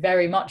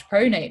 very much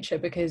pro nature,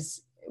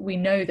 because we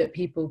know that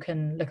people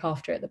can look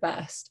after it the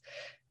best.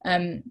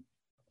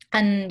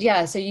 And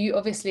yeah, so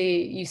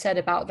you said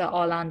about the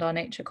Our Land, Our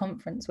Nature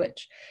conference,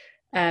 which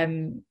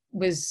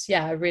was,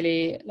 yeah, a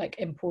really like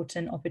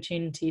important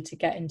opportunity to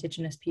get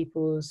indigenous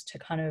peoples to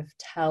kind of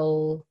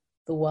tell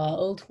the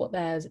world what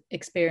their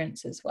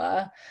experiences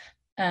were.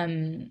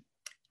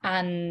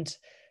 And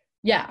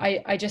yeah,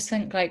 I just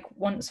think like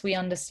once we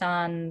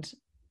understand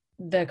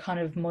the kind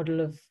of model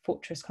of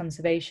fortress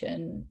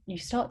conservation, you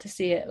start to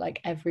see it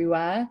like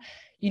everywhere.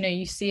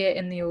 You see it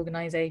in the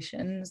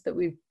organizations that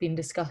we've been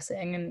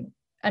discussing,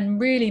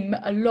 and really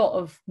a lot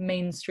of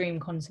mainstream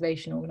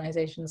conservation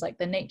organizations like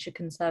the Nature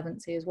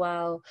Conservancy as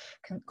well,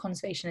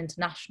 Conservation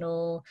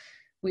International.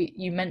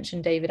 You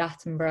mentioned David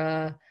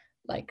Attenborough,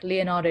 like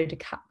Leonardo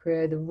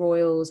DiCaprio, the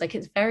Royals. Like,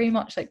 it's very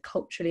much like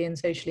culturally and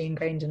socially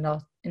ingrained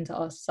into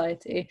our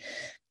society.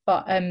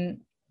 But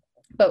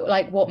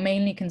like what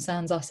mainly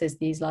concerns us is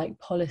these like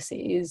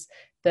policies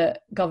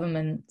that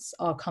governments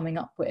are coming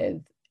up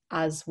with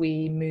as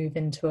we move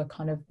into a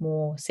kind of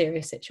more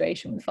serious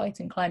situation with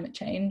fighting climate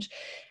change.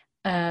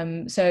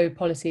 So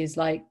policies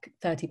like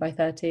 30 by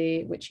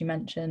 30, which you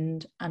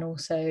mentioned, and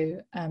also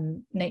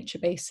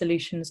nature-based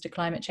solutions to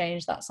climate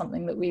change. That's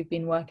something that we've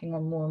been working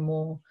on more and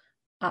more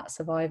at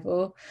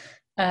Survival.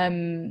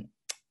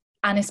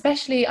 and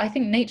especially I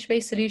think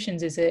nature-based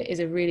solutions is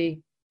a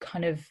really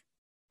kind of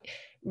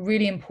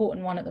really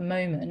important one at the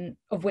moment,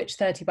 of which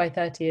 30 by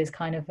 30 is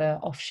kind of a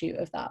offshoot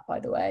of that, by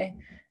the way.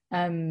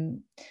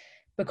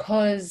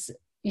 Because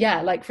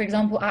yeah, like for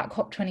example at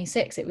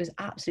COP26 it was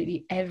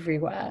absolutely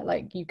everywhere,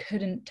 like you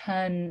couldn't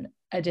turn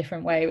a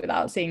different way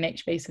without seeing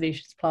nature-based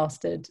solutions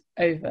plastered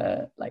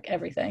over like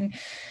everything.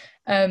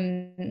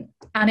 And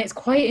it's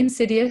quite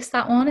insidious,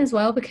 that one as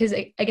well, because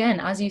again,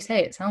 as you say,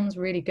 it sounds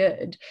really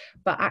good,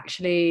 but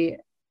actually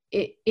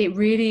it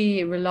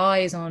really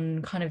relies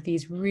on kind of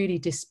these really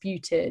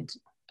disputed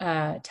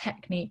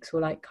techniques, or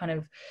like kind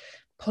of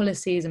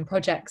policies and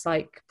projects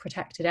like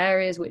protected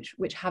areas,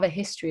 which have a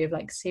history of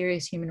like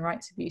serious human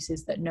rights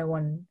abuses that no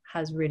one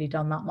has really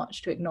done that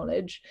much to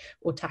acknowledge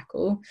or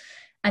tackle.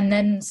 And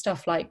then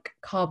stuff like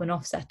carbon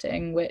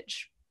offsetting,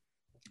 which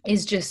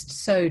is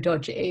just so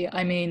dodgy.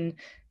 I mean,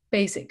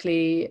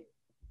 basically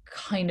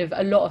kind of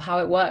a lot of how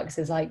it works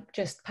is like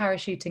just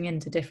parachuting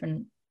into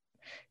different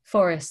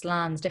forest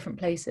lands, different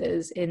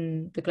places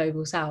in the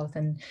global south,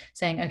 and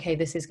saying, okay,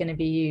 this is going to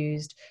be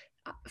used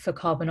for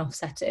carbon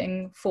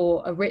offsetting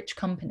for a rich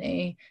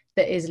company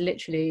that is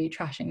literally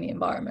trashing the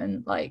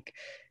environment. Like,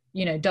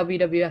 you know,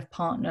 WWF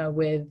partner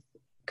with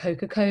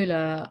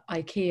Coca-Cola,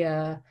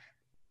 IKEA,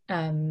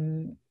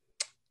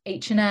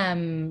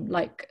 H&M,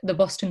 like the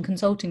Boston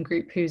Consulting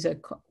Group, who's a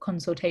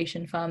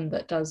consultation firm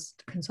that does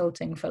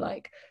consulting for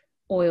like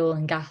oil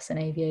and gas and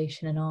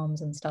aviation and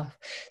arms and stuff.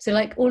 So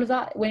like all of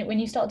that, when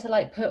you start to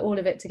like put all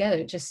of it together,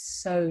 it's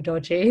just so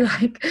dodgy,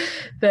 like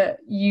that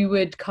you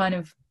would kind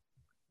of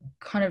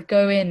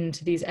go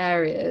into these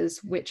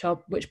areas which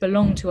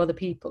belong to other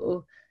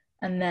people,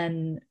 and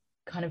then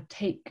kind of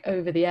take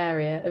over the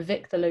area,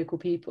 evict the local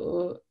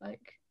people, like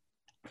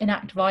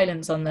enact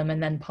violence on them,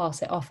 and then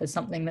pass it off as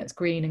something that's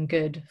green and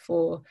good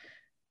for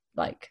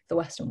like the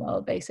Western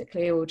world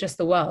basically, or just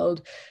the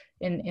world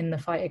in the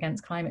fight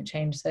against climate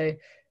change. So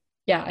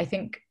yeah, I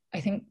think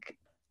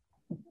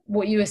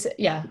what you were,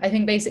 yeah, I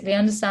think basically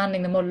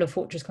understanding the model of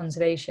fortress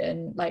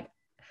conservation, like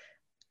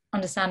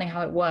understanding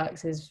how it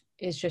works is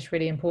just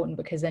really important,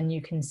 because then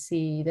you can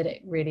see that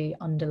it really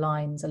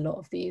underlines a lot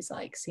of these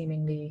like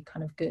seemingly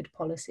kind of good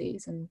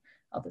policies and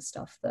other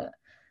stuff that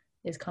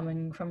is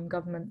coming from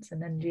governments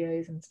and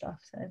NGOs and stuff.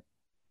 So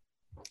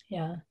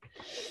yeah.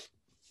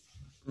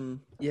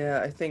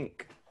 Yeah,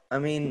 I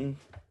mean,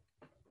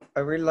 I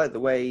really like the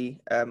way,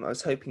 I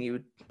was hoping you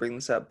would bring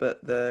this up,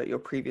 but your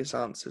previous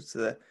answer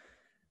to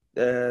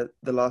the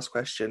last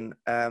question,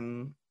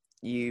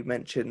 you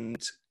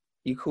mentioned,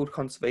 you called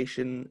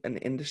conservation an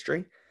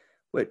industry,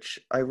 which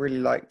I really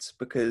liked,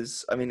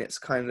 because I mean, it's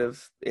kind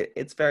of,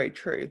 it's very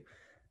true.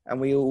 And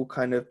we all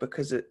kind of,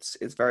 because it's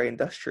very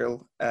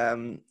industrial,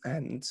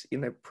 and, you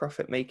know,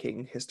 profit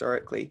making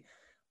historically,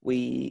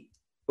 we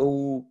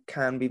all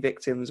can be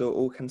victims, or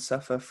all can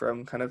suffer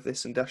from kind of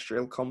this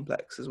industrial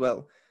complex as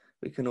well.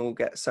 We can all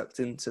get sucked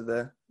into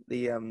the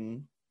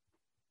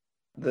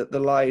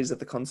lies of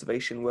the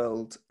conservation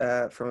world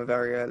from a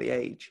very early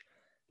age.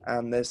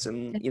 And there's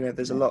some, you know,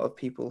 there's a lot of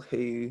people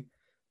who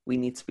we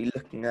need to be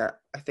looking at,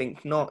 I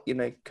think, not, you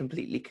know,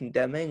 completely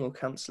condemning or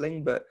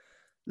cancelling, but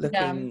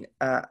looking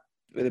at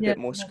with a bit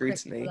more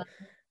scrutiny.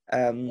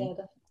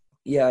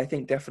 Yeah, I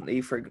think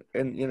definitely,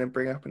 and you know,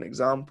 bring up an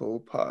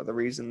example. Part of the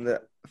reason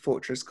that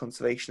fortress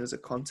conservation as a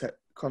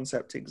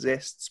concept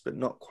exists, but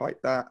not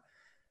quite that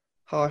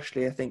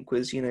harshly, I think,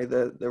 was, you know,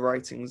 the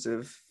writings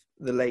of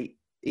the late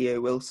E.O.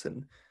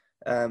 Wilson,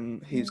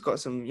 who's got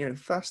some, you know,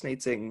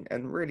 fascinating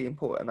and really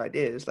important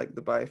ideas, like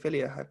the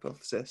biophilia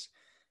hypothesis,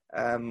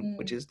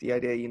 which is the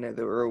idea, you know,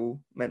 that we're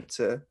all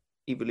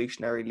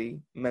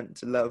evolutionarily meant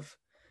to love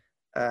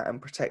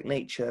and protect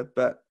nature.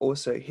 But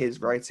also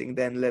his writing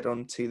then led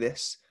on to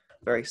this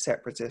very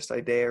separatist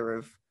idea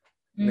of,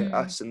 you know,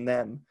 us and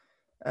them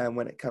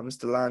when it comes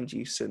to land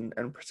use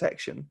and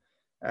protection,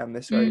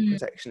 this very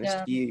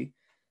protectionist view.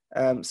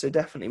 So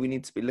definitely we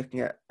need to be looking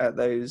at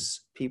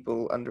those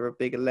people under a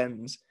bigger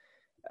lens.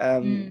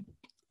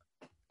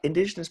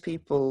 Indigenous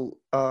people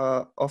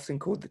are often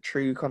called the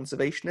true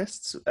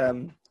conservationists.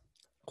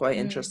 Quite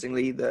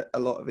interestingly, that a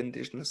lot of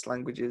Indigenous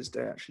languages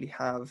don't actually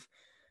have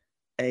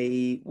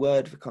a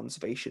word for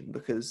conservation,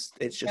 because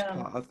it's just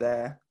part of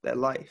their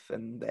life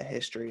and their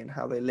history and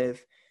how they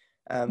live.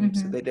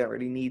 So they don't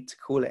really need to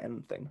call it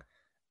anything.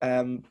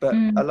 But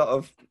a lot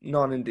of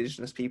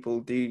non-Indigenous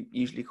people do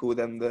usually call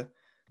them the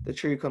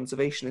true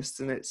conservationists,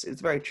 and it's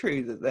very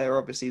true that they're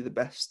obviously the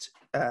best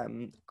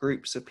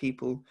groups of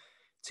people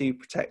to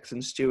protect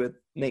and steward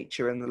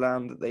nature and the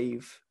land that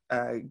they've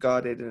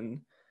guarded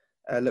and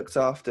looked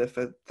after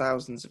for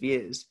thousands of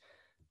years.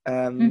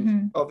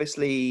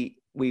 Obviously,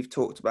 we've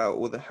talked about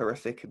all the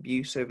horrific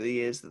abuse over the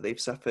years that they've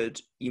suffered.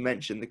 You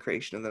mentioned the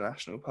creation of the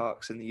national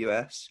parks in the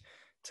US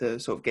to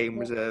sort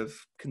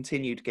of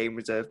continued game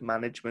reserve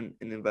management,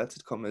 in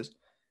inverted commas,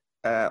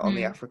 on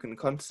the African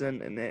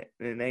continent and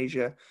in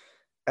Asia.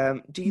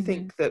 Do you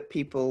think that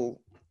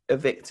people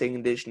evicting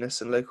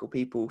Indigenous and local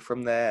people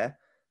from their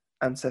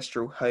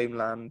ancestral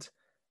homeland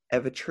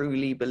ever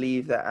truly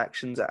believe their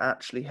actions are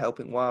actually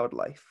helping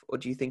wildlife, or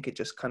do you think it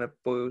just kind of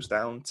boils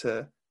down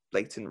to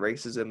blatant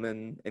racism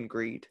and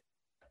greed?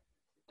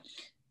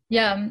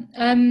 Yeah.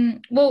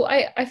 Well,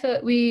 I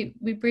thought we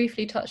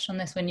briefly touched on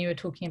this when you were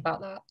talking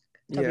about that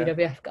Yeah.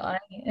 WWF guy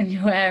in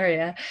your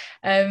area.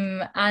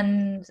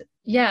 And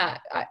yeah,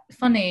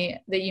 funny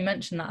that you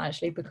mentioned that,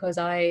 actually, because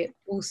I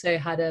also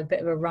had a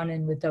bit of a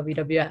run-in with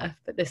WWF,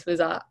 but this was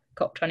at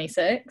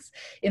COP26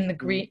 in the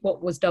green,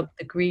 what was dubbed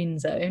the green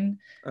zone.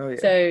 Oh yeah.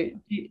 So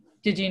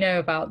did you know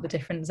about the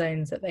different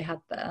zones that they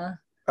had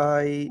there?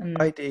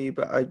 I do,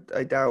 but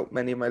I doubt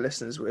many of my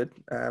listeners would.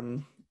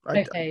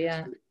 Okay,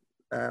 yeah.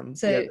 Yeah,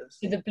 So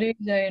the blue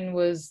zone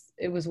was,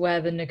 it was where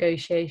the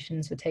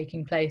negotiations were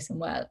taking place, and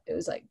where it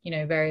was like, you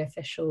know, very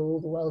official,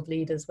 the world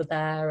leaders were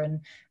there, and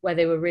where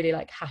they were really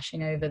like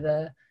hashing over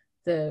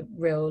the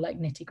real like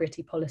nitty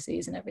gritty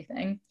policies and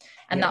everything.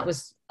 And yeah. that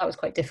was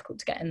quite difficult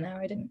to get in there.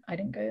 I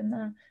didn't go in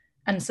there.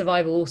 And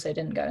Survival also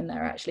didn't go in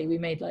there, actually. We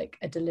made like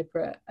a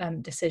deliberate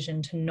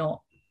decision to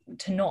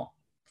not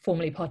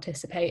formally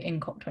participate in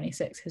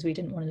COP26 because we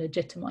didn't want to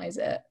legitimize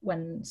it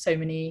when so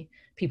many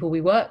people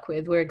we work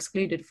with were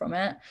excluded from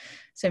it,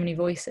 so many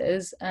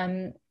voices.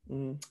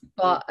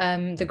 But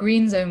the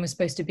green zone was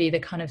supposed to be the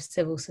kind of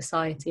civil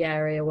society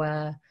area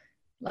where,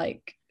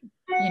 like,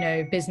 you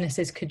know,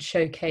 businesses could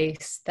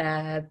showcase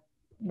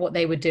what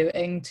they were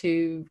doing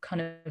to kind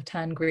of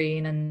turn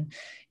green, and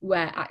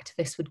where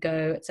activists would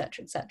go,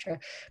 etc., etc.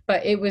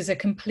 But it was a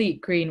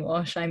complete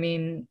greenwash. I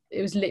mean,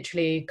 it was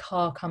literally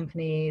car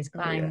companies,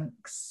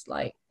 banks,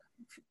 like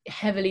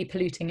heavily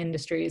polluting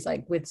industries,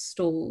 like with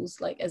stalls,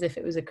 like as if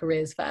it was a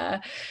careers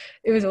fair.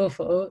 It was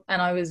awful,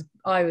 and I was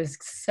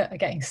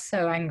getting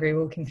so angry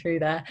walking through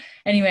there.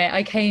 Anyway,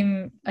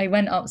 I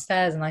went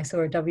upstairs and I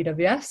saw a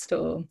WWF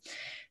stall.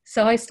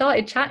 So I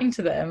started chatting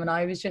to them, and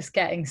I was just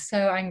getting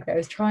so angry. I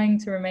was trying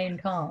to remain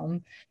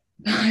calm.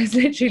 I was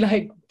literally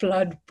like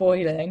blood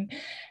boiling.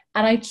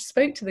 And I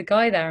spoke to the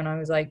guy there, and I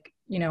was like,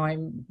 you know,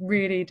 I'm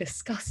really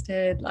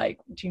disgusted.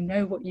 Like, do you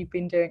know what you've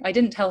been doing? I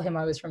didn't tell him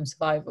I was from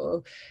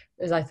Survival,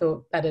 as I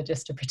thought better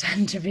just to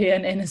pretend to be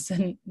an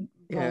innocent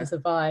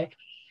passerby.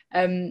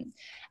 And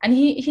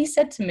he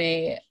said to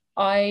me,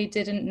 I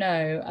didn't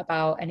know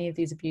about any of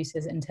these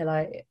abuses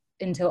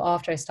until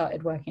after I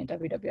started working at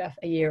WWF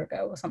a year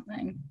ago or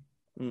something.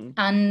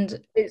 And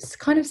it's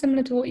kind of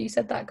similar to what you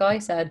said that guy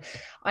said.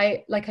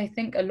 I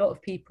think a lot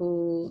of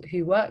people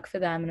who work for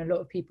them, and a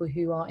lot of people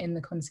who are in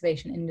the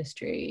conservation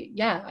industry,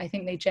 yeah, I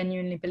think they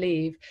genuinely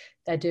believe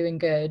they're doing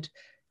good.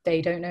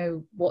 They don't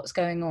know what's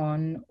going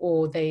on,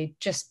 or they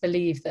just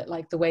believe that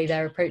like the way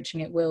they're approaching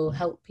it will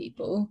help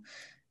people.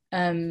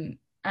 And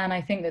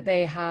I think that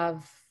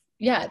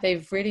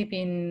they've really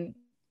been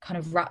kind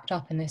of wrapped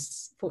up in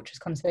this fortress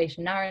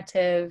conservation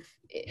narrative.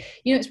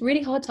 You know, it's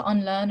really hard to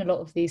unlearn a lot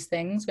of these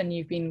things when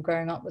you've been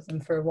growing up with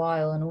them for a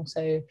while, and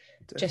also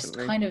just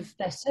kind of,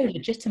 they're so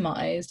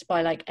legitimized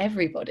by like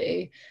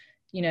everybody.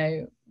 You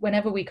know,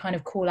 whenever we kind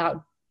of call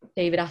out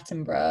David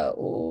Attenborough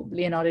or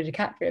Leonardo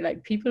DiCaprio,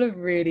 like people are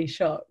really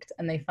shocked,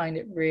 and they find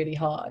it really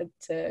hard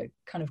to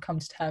kind of come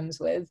to terms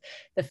with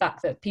the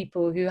fact that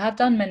people who have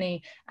done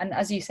many, and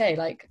as you say,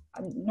 like,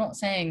 I'm not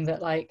saying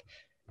that, like,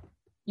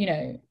 you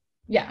know,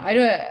 yeah, I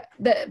don't,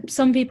 that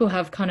some people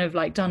have kind of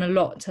like done a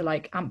lot to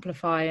like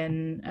amplify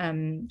and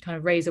kind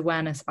of raise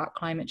awareness about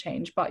climate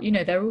change, but you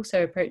know, they're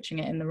also approaching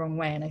it in the wrong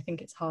way, and I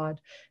think it's hard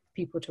for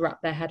people to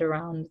wrap their head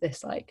around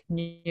this like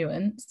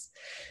nuance.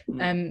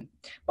 But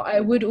I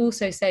would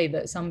also say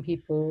that some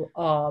people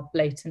are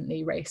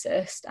blatantly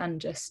racist and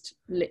just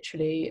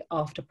literally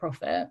after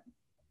profit.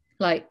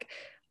 Like,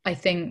 I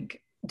think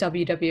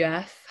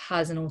WWF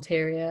has an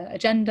ulterior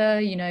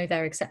agenda. You know,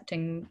 they're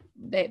accepting,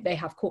 they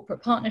have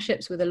corporate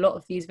partnerships with a lot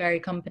of these very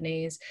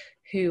companies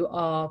who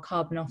are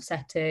carbon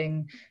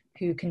offsetting,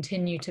 who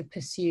continue to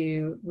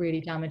pursue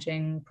really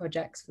damaging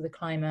projects for the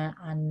climate,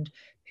 and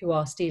who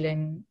are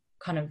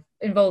kind of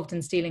involved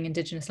in stealing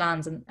indigenous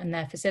lands, and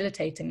they're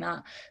facilitating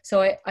that.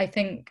 So I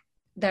think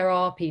there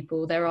are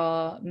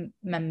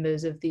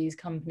members of these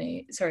of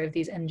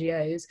these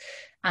NGOs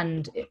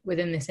and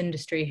within this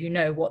industry who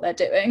know what they're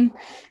doing.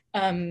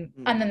 And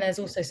then there's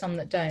also some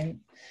that don't.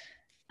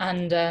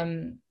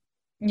 And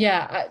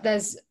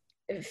there's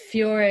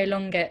Fiore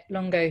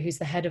Longo, who's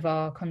the head of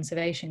our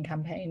conservation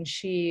campaign.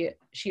 She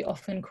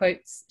often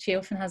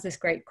has this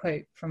great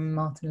quote from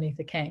Martin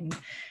Luther King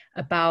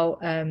about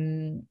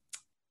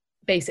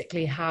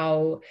basically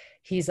how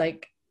he's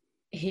like,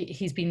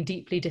 he's been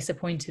deeply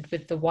disappointed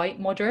with the white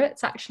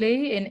moderates,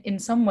 actually, in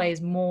some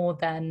ways more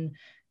than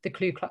the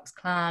Ku Klux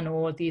Klan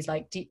or these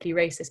like deeply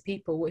racist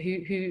people.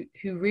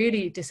 Who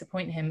really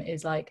disappoint him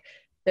is like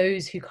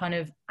those who kind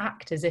of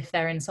act as if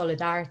they're in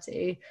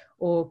solidarity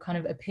or kind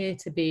of appear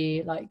to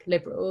be like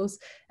liberals,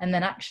 and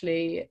then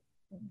actually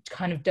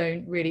kind of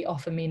don't really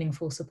offer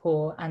meaningful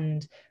support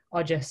and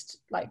are just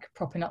like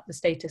propping up the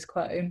status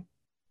quo.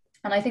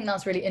 And I think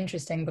that's really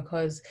interesting,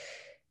 because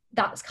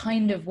that's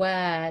kind of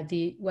where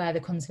the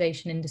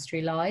conservation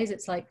industry lies.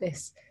 It's like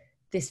this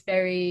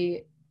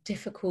very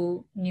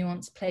difficult,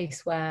 nuanced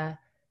place where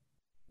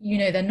you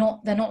know, they're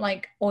not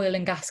like oil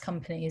and gas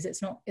companies.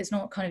 It's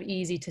not kind of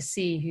easy to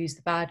see who's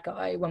the bad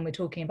guy when we're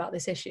talking about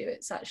this issue.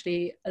 It's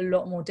actually a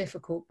lot more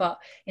difficult, but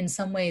in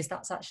some ways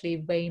that's actually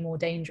way more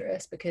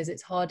dangerous, because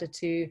it's harder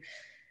to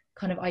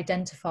kind of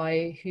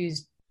identify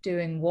who's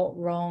doing what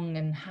wrong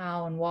and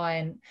how and why.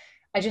 And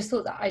I just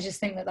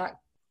think that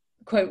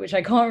quote, which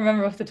I can't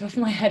remember off the top of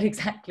my head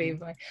exactly,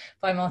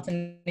 by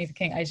Martin Luther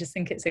King, I just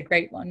think it's a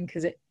great one,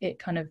 because it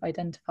kind of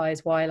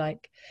identifies why,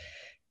 like,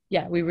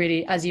 yeah, we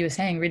really, as you were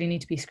saying, really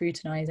need to be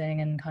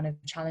scrutinizing and kind of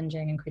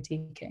challenging and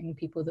critiquing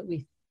people that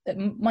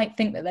might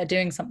think that they're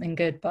doing something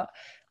good, but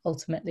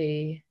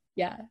ultimately,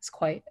 yeah, it's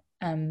quite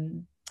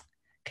can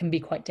be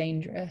quite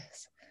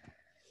dangerous.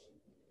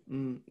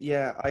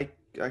 Yeah, I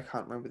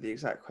can't remember the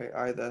exact quote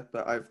either,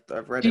 but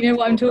I've read Do it you know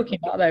what I'm before. talking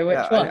about though? Which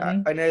Yeah,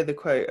 one? I know the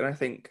quote, and I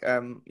think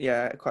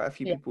quite a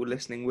few Yeah. people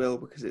listening will,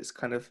 because it's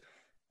kind of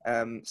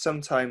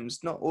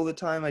sometimes, not all the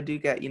time, I do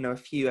get a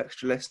few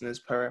extra listeners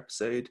per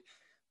episode,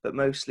 but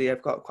mostly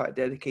I've got quite a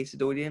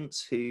dedicated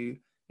audience who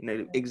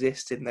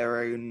exist in their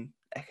own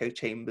echo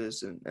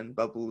chambers and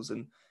bubbles,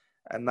 and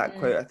that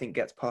quote I think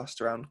gets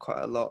passed around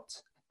quite a lot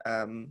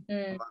among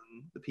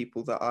the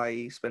people that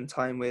I spend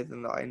time with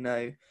and that I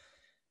know.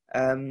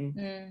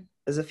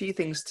 There's a few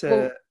things to.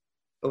 Well,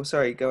 Oh,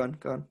 sorry. Go on.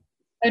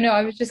 oh no,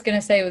 I was just going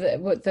to say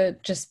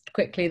just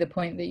quickly, the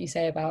point that you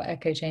say about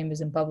echo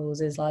chambers and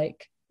bubbles is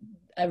like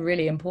a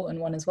really important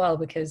one as well,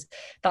 because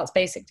that's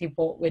basically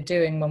what we're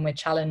doing when we're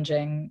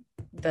challenging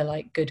the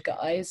like good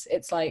guys.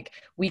 It's like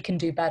we can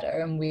do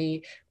better, and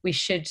we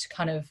should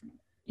kind of,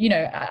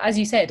 as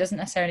you say, it doesn't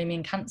necessarily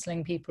mean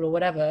cancelling people or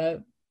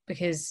whatever,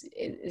 because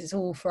it's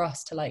all for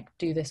us to like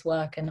do this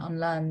work and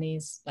unlearn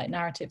these like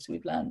narratives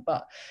we've learned,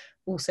 but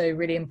also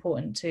really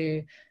important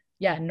to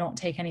not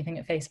take anything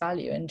at face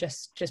value. And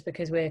just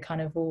because we're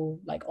kind of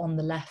all like on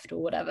the left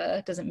or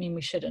whatever doesn't mean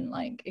we shouldn't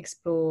like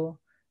explore,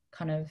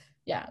 kind of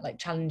like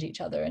challenge each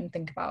other and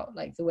think about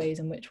like the ways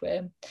in which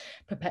we're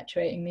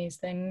perpetuating these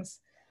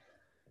things.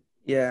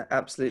 Yeah,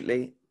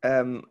 absolutely.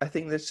 I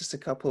think there's just a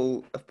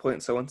couple of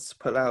points I wanted to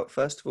put out.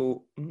 First of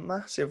all,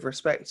 massive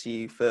respect to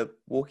you for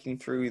walking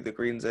through the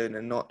green zone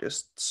and not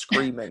just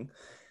screaming.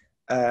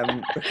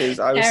 Because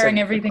I was Tearing sent,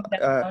 everything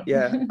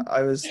down.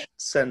 I was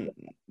sent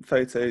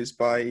photos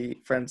by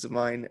friends of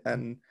mine,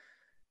 and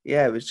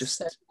it was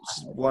just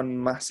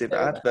one massive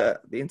advert.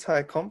 The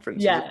entire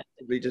conference was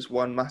probably just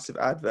one massive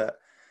advert.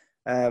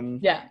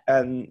 And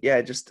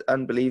just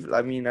unbelievable.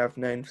 I mean, I've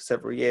known for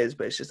several years,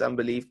 but it's just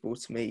unbelievable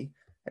to me,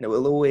 and it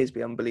will always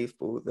be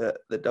unbelievable that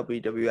the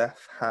WWF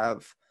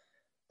have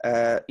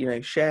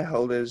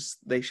shareholders.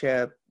 They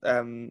share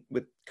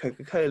with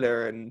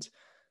Coca-Cola and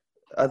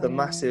other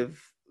massive,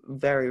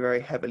 very,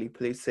 very heavily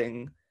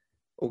polluting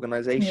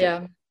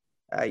organizations.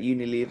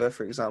 Unilever,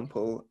 for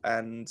example,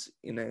 and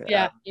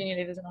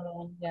Unilever's another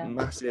one.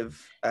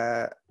 Massive,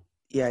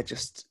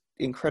 just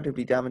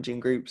incredibly damaging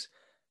groups.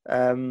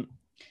 And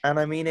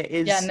I mean, it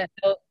is. And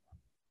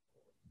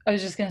I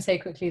was just going to say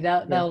quickly,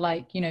 they'll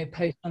like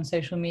post on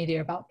social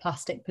media about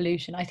plastic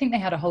pollution. I think they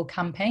had a whole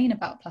campaign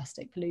about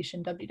plastic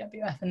pollution,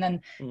 WWF, and then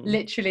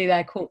literally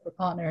their corporate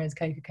partner is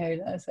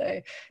Coca-Cola.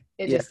 So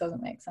it just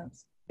doesn't make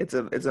sense. It's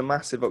a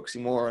massive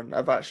oxymoron.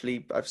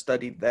 I've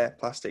studied their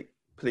plastic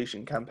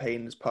pollution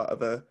campaign as part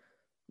of a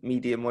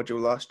media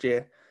module last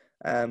year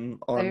on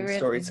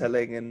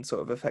storytelling and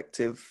sort of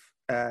effective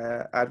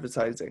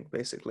advertising,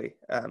 basically,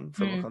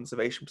 from a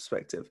conservation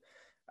perspective.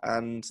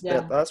 And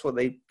that's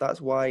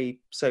why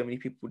so many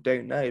people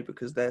don't know,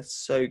 because they're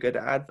so good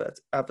at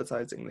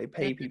advertising. They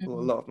pay people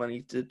a lot of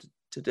money to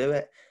do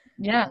it.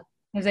 Yeah,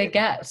 because they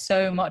get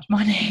so much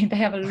money. They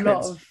have a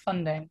lot of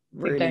funding.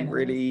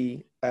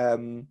 Really,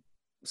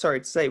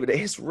 sorry to say, but it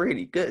is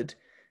really good.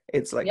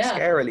 It's like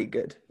scarily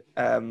good.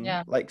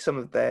 Like some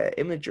of their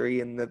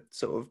imagery and the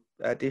sort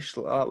of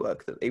digital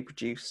artwork that they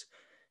produce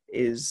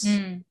is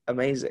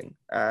amazing,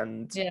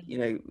 and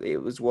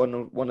it was one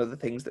of the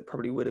things that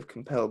probably would have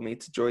compelled me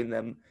to join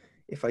them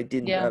if I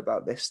didn't know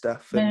about this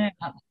stuff. And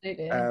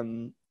absolutely.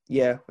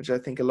 Which I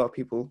think a lot of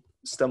people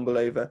stumble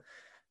over.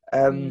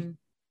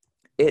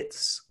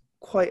 It's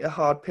quite a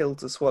hard pill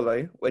to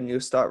swallow when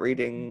you start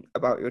reading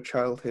about your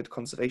childhood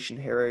conservation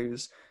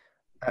heroes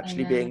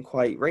actually being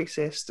quite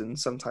racist and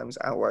sometimes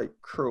outright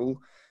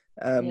cruel.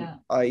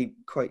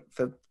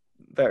 For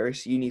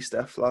various uni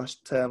stuff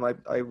last term,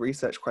 I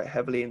researched quite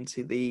heavily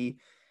into the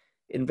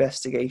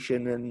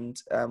investigation and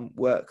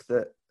work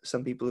that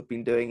some people have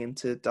been doing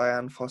into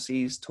Dian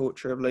Fossey's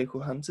torture of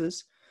local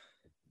hunters,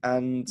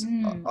 and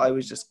I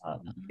was just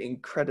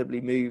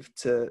incredibly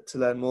moved to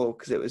learn more,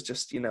 because it was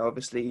just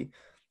obviously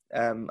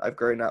I've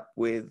grown up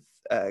with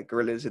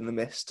Gorillas in the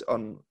Mist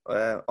on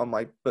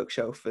my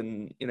bookshelf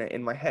and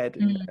in my head,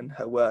 and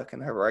her work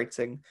and her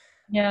writing,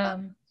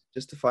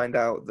 just to find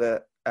out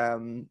that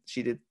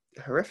she did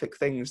horrific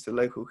things to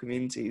local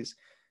communities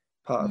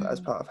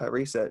as part of her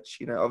research.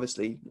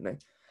 Obviously,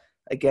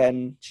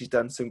 again, she's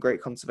done some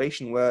great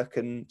conservation work,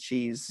 and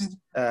she's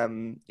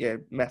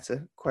met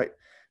a quite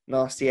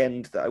nasty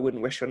end that I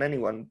wouldn't wish on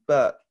anyone,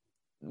 but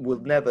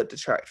will never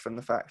detract from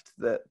the fact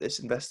that this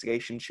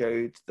investigation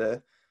showed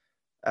the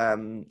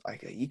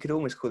you could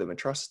almost call them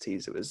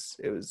atrocities. It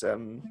was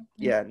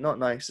not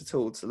nice at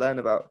all to learn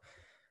about.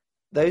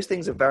 Those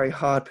things are very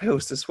hard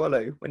pills to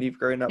swallow when you've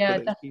grown up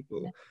with those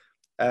people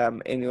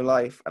in your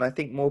life. And I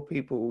think more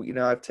people,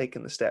 I've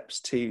taken the steps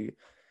to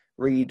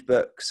read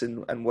books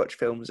and watch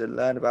films and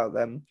learn about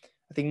them.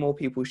 I think more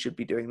people should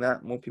be doing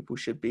that. More people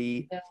should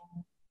be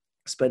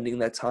spending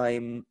their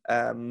time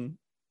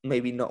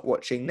maybe not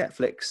watching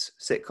Netflix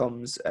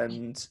sitcoms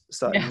and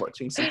starting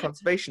watching some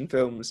conservation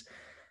films.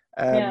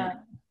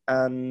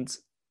 And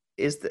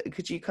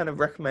could you kind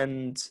of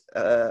recommend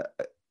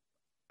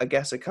I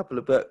guess a couple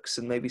of books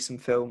and maybe some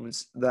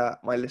films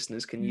that my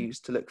listeners can use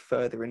to look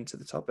further into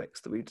the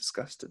topics that we've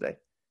discussed today?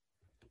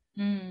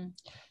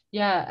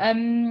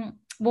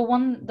 Well,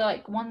 one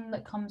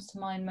that comes to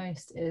mind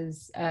most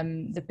is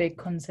The Big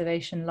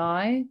Conservation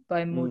Lie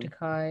by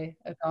Mordecai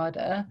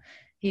Ogada.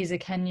 He's a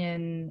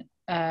Kenyan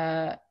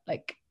ecologist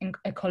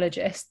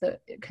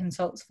that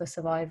consults for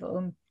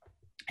survival,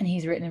 and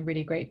he's written a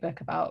really great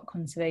book about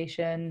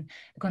the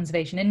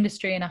conservation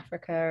industry in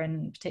Africa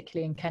and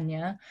particularly in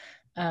Kenya,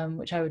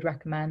 which I would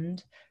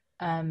recommend.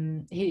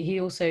 He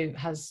also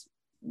has,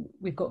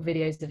 we've got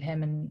videos of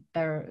him, and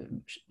there are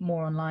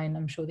more online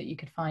I'm sure that you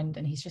could find,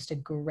 and he's just a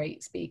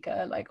great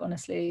speaker, like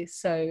honestly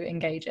so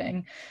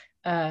engaging.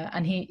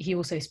 And he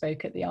also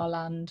spoke at the Our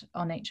Land,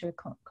 Our Nature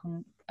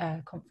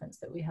conference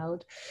that we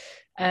held.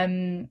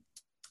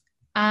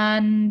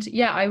 And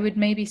yeah, I would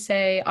maybe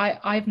say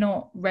I've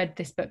not read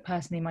this book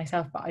personally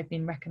myself, but I've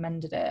been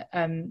recommended it.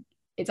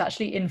 It's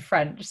actually in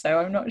French, so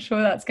I'm not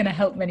sure that's going to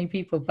help many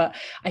people, but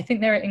I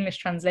think there are English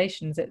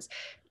translations. It's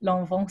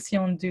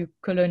L'invention du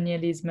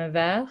colonialisme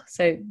vert,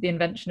 so The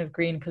Invention of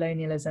Green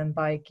Colonialism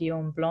by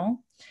Guillaume Blanc.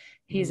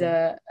 He's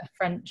a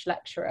French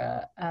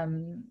lecturer.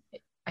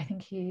 I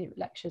think he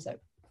lectures at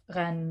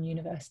Rennes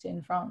University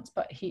in France,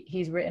 but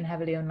he's written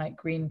heavily on like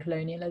green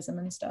colonialism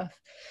and stuff.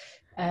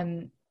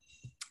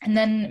 And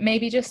then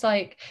maybe just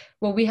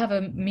we have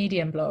a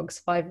Medium blog,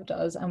 Survival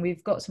does, and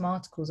we've got some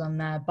articles on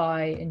there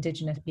by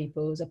Indigenous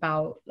peoples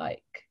about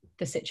like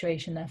the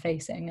situation they're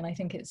facing. And I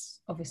think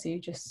it's obviously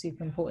just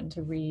super important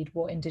to read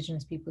what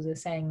Indigenous peoples are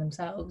saying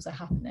themselves are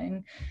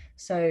happening.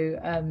 So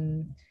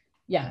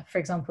for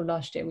example,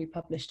 last year we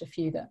published a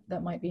few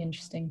that might be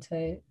interesting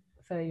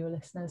for your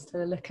listeners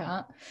to look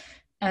at.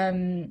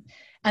 And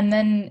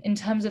then in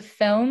terms of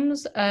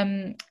films,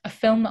 a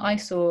film that I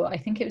saw, I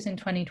think it was in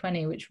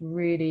 2020, which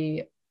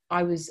really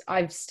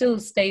I've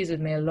still stays with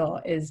me a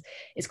lot, it's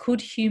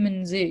called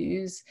Human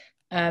Zoos.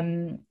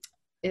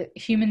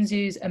 Human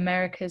Zoos,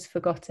 America's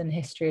Forgotten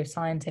History of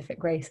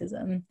Scientific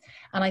Racism.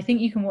 And I think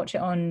you can watch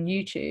it on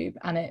YouTube,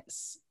 and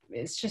it's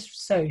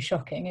just so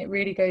shocking. It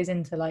really goes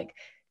into like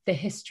the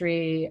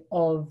history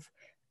of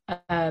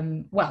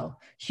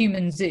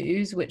human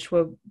zoos, which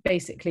were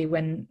basically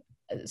when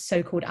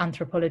so-called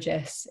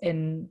anthropologists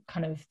in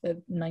kind of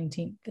the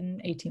 19th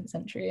and 18th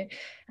century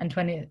and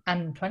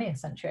 20th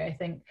century, I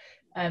think,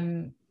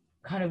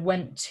 kind of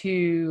went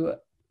to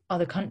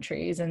other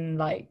countries and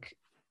like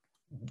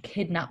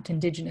kidnapped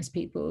Indigenous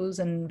peoples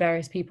and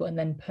various people and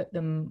then put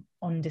them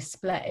on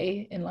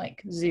display in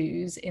like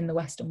zoos in the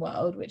Western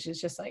world, which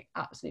is just like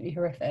absolutely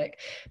horrific.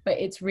 But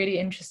it's really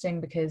interesting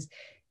because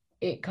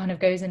it kind of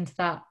goes into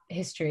that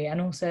history,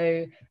 and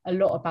also a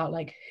lot about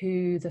like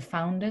who the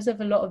founders of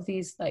a lot of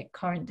these like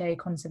current day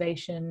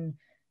conservation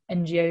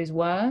NGOs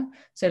were.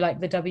 So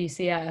like the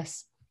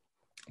WCS,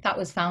 that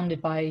was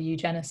founded by a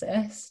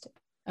eugenicist,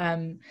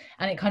 and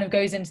it kind of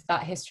goes into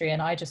that history,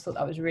 and I just thought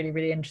that was really,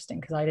 really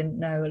interesting because I didn't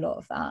know a lot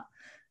of that.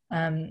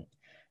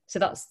 So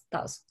that's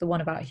the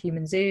one about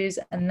human zoos.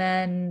 And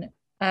then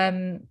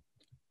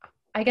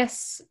I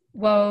guess,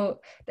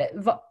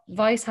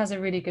 Vice has a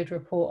really good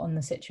report on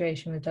the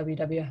situation with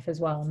WWF as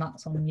well, and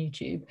that's on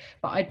YouTube.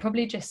 But I'd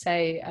probably just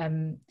say,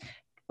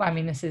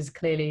 this is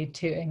clearly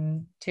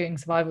tooting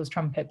Survival's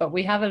trumpet, but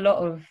we have a lot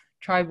of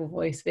Tribal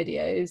Voice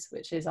videos,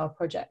 which is our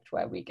project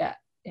where we get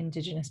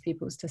Indigenous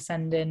peoples to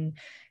send in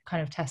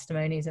kind of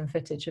testimonies and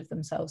footage of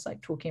themselves,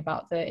 like talking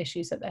about the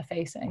issues that they're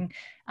facing.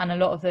 And a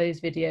lot of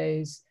those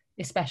videos,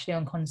 especially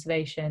on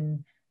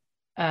conservation,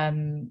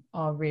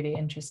 are really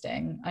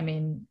interesting. I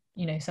mean,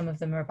 some of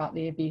them are about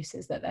the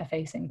abuses that they're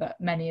facing, but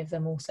many of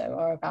them also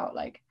are about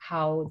like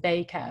how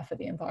they care for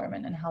the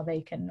environment and how they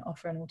can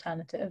offer an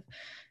alternative.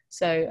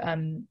 So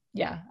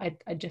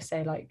I'd just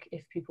say, like,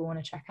 if people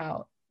want to check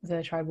out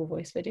the Tribal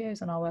Voice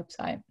videos on our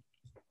website,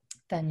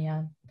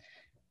 then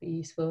be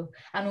useful.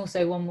 And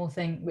also one more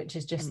thing, which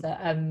is just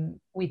that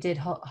we did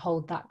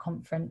hold that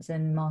conference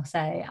in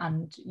Marseille,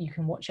 and you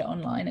can watch it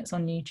online. It's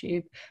on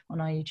YouTube, on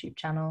our YouTube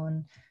channel,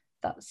 and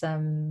that's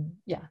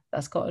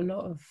that's got a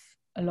lot of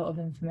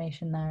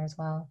information there as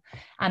well,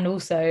 and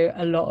also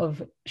a lot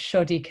of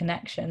shoddy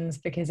connections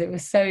because it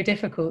was so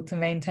difficult to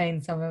maintain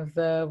some of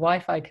the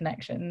Wi-Fi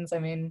connections. I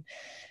mean,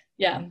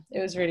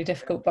 it was really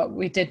difficult, but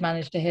we did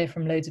manage to hear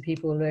from loads of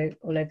people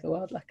all over the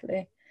world,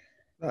 luckily.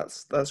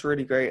 That's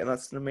really great, and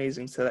that's an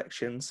amazing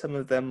selection. Some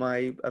of them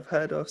I've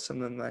heard of,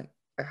 some of them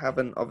I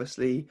haven't,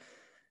 obviously.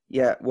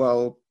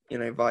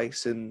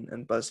 Vice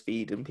and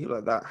BuzzFeed and people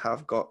like that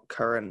have got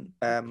current,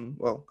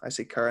 well, I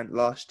say current,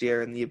 last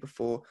year and the year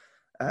before,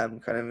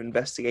 kind of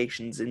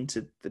investigations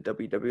into the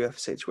WWF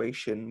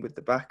situation with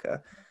the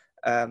backer.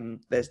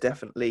 There's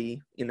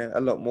definitely,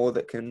 a lot more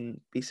that can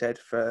be said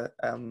for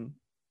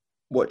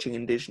watching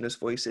Indigenous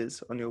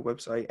voices on your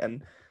website.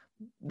 And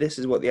this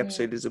is what the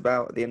episode is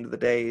about at the end of the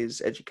day, is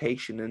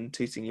education and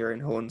tooting your own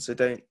horn. So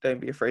don't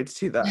be afraid to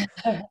do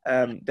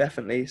that.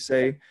 Definitely.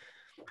 So,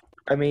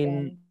 I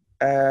mean,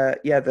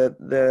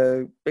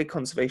 the Big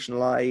Conservation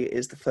Lie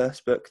is the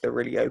first book that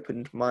really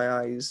opened my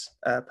eyes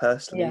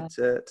personally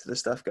to the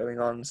stuff going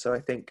on. So I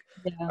think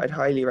I'd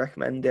highly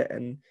recommend it.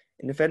 And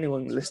if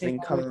anyone listening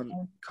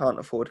can't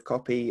afford a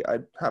copy,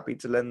 I'd happy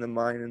to lend them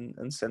mine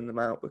and send them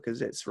out,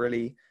 because it's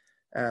really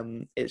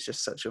it's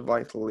just such a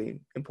vitally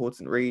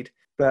important read.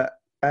 But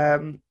I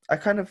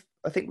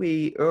think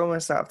we are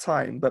almost out of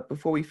time. But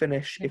before we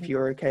finish, if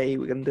you're okay,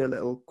 we're going to do a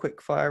little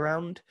quick fire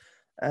round.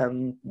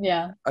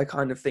 I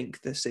kind of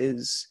think this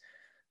is,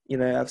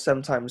 I've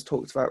sometimes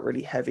talked about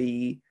really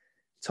heavy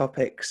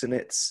topics, and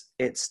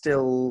it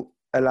still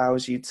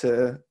allows you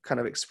to kind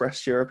of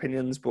express your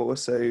opinions, but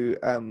also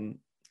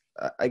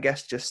I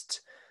guess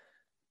just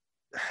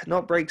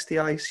not breaks the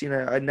ice.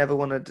 I never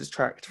want to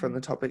distract from the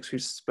topics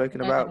we've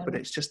spoken about, but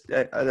it's just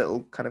a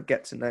little kind of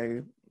get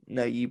to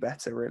know you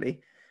better,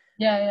 really.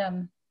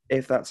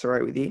 If that's all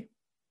right with you.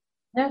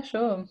 Yeah,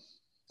 sure.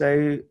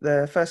 So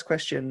the first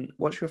question,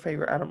 what's your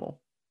favorite animal?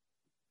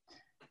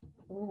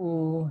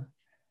 Ooh.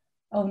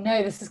 Oh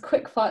no, this is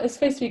quick fire. It's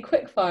supposed to be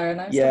quick fire,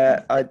 and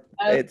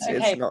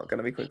it's not going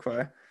to be quick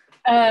fire.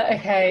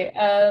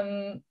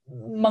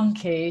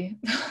 Monkey.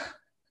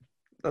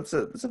 That's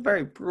a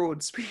very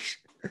broad speech.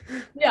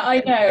 Yeah,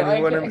 I know.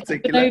 Anyone in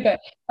particular? Bonobo.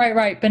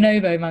 Right.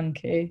 Bonobo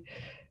monkey.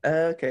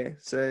 Okay,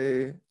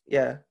 so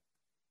yeah,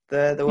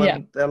 they're the one. Yeah.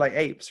 They're like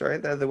apes,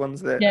 right? They're the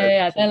ones that.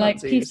 Yeah. They're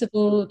like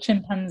peaceable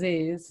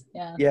chimpanzees.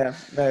 Yeah. Yeah.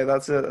 No,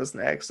 that's an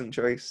excellent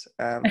choice.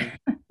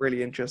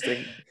 Really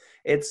interesting.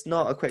 It's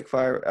not a quick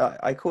fire.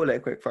 I call it a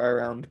quick fire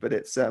round, but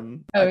it's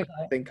I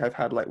think I've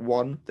had like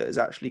one that is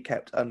actually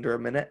kept under a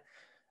minute.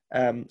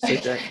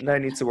 So no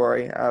need to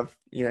worry. I've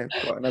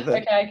got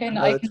another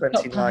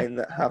 29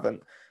 that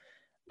haven't.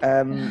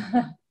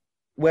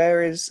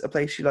 Where is a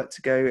place you like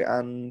to go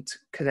and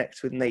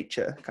connect with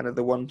nature? Kind of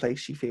the one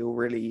place you feel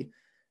really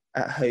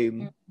at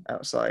home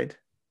outside.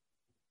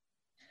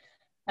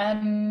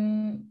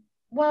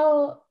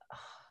 Well,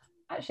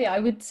 actually, I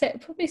would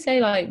probably say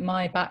like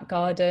my back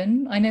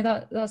garden. I know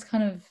that's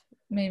kind of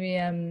maybe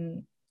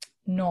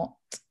not,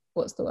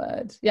 what's the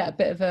word? Yeah, a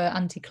bit of an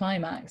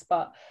anticlimax,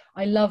 but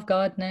I love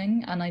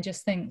gardening, and I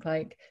just think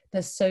like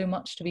there's so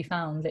much to be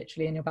found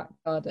literally in your back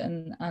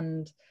garden.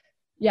 And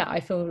yeah, I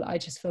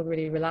just feel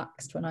really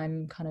relaxed when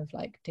I'm kind of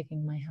like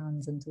digging my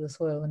hands into the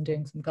soil and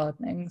doing some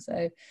gardening.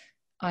 So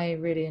I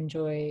really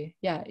enjoy,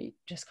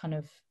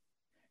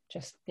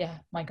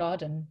 my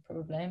garden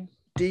probably.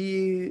 Do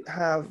you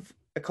have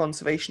a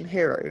conservation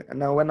hero? And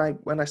now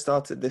when I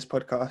started this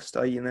podcast,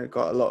 I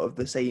got a lot of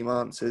the same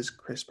answers: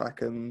 Chris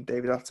Packham,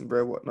 David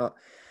Attenborough, whatnot.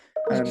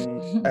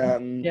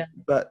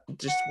 But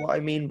just what I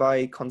mean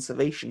by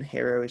conservation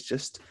hero is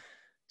just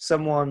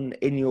someone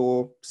in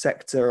your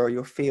sector or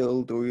your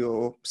field or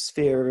your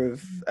sphere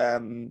of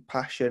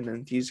passion and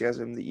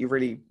enthusiasm that you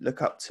really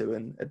look up to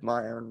and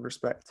admire and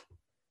respect.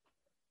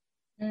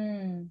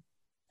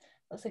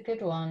 That's a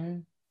good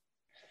one.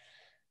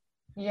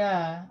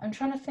 Yeah, I'm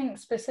trying to think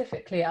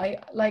specifically.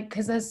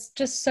 Because there's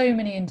just so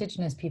many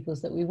Indigenous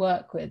peoples that we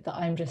work with that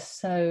I'm just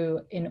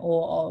so in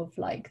awe of,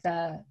 like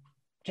their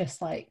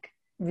just like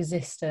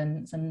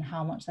resistance and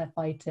how much they're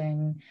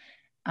fighting.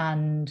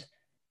 And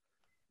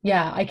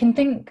yeah, I can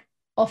think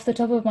off the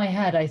top of my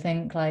head, I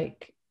think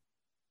like,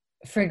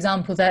 for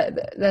example,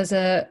 there's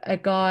a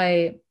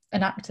guy,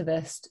 an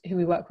activist who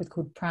we work with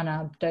called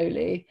Pranab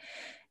Doli.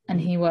 And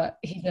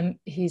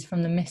he's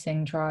from the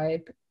Missing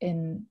tribe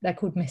they're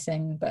called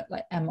Missing, but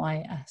like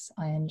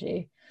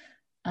Mising,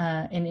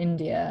 in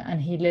India,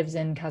 and he lives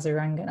in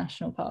Kaziranga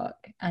National Park,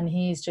 and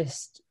he's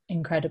just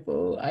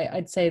incredible.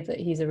 I'd say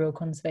that he's a real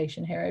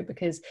conservation hero,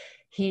 because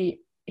he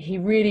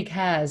really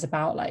cares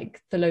about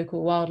like the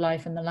local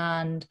wildlife and the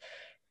land,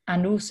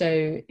 and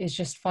also is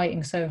just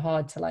fighting so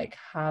hard to like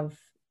have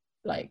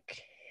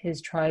like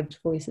his tribe's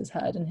voices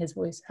heard and his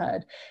voice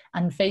heard,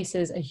 and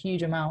faces a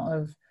huge amount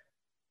of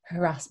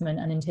harassment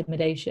and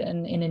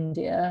intimidation in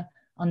India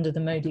under the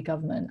Modi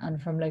government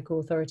and from local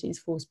authorities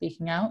for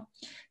speaking out.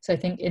 So I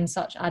think in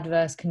such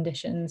adverse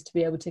conditions, to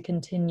be able to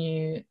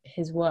continue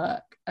his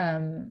work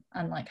and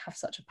like have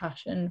such a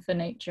passion for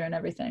nature and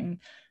everything,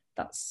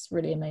 that's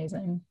really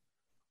amazing.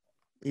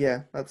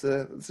 Yeah, that's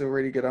a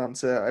really good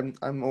answer.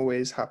 I'm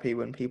always happy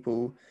when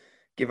people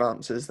give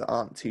answers that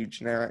aren't too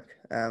generic.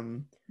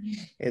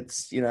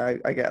 It's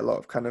I get a lot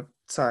of kind of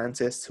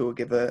scientists who will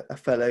give a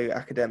fellow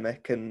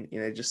academic and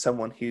just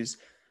someone who's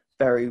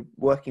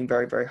working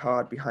very, very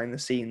hard behind the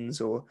scenes,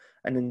 or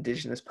an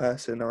Indigenous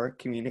person or a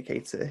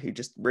communicator who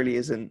just really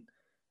isn't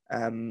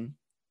on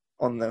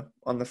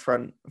the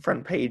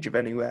front page of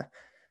anywhere.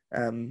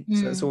 So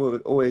it's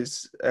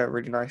always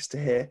really nice to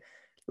hear.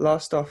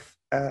 Last off,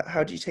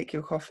 how do you take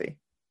your coffee?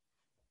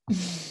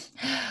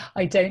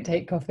 I don't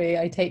take coffee.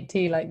 I take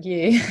tea like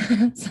you.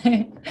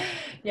 So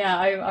yeah,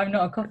 I'm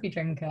not a coffee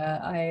drinker.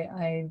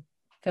 I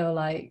feel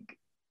like,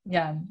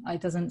 yeah,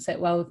 it doesn't sit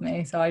well with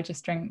me. So I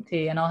just drink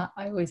tea, and I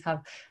always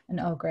have an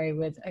Earl Grey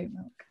with oat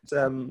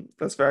milk.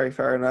 That's very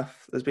fair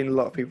enough. There's been a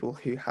lot of people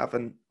who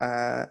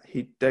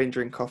who don't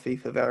drink coffee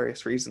for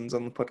various reasons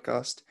on the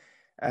podcast.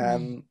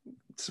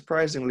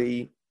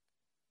 Surprisingly,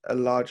 a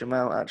large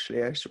amount,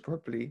 actually. I should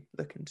probably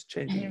look into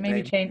changing the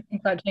name. Changing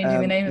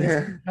the name of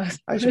this podcast.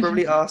 I should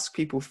probably ask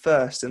people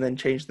first and then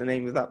change the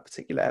name of that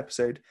particular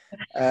episode.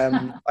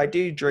 I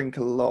do drink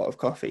a lot of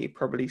coffee,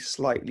 probably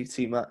slightly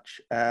too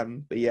much.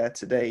 But yeah,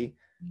 today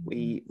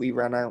we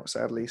ran out,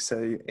 sadly,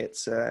 so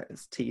it's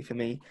tea for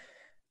me.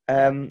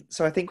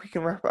 So I think we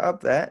can wrap it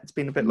up there. It's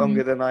been a bit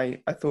longer than I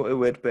thought it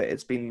would, but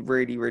it's been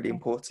really, really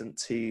important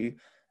to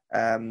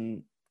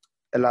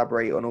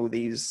elaborate on all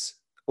these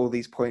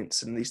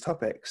points and these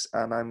topics,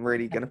 and I'm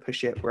really going to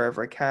push it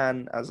wherever I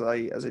can, as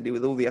I do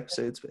with all the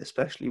episodes, but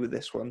especially with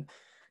this one,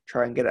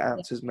 try and get it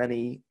out to as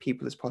many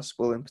people as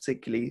possible, and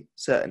particularly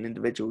certain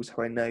individuals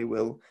who I know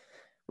will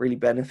really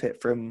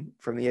benefit from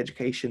the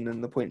education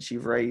and the points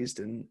you've raised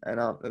and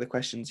the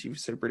questions you've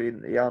so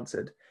brilliantly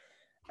answered.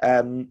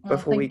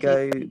 Before we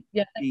go, would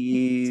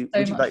you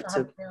like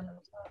to?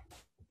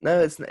 No,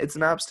 it's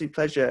an absolute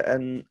pleasure.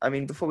 And I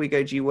mean, before we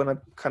go, do you want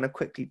to kind of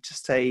quickly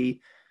just say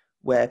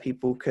where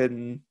people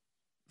can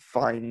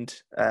find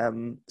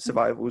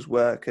Survival's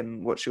work,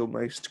 and what's your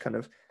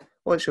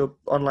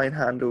online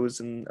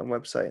handles and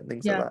website and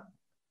things like that?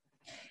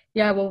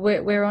 Yeah, well,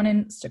 we're on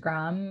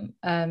Instagram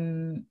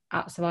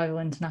at Survival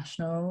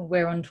International.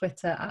 We're on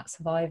Twitter at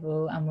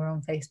Survival, and we're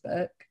on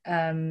Facebook.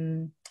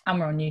 And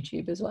we're on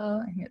YouTube as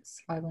well. I think it's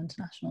Survival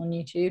International on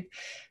YouTube.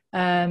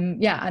 And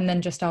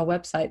then just our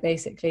website,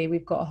 basically.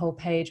 We've got a whole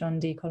page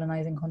on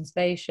decolonizing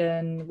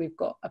conservation. We've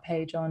got a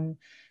page on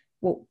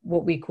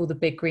what we call the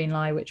Big Green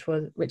Lie, which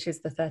is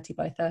the 30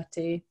 by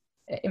 30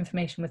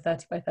 information with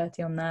 30 by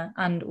 30 on there,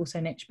 and also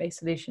niche-based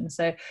solutions.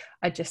 So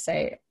I'd just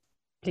say,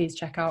 please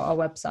check out our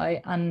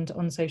website and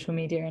on social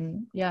media,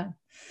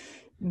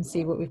 and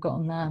see what we've got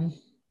on there.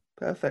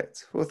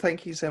 Perfect. Well,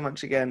 thank you so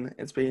much again.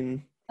 It's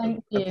been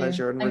a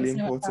pleasure and really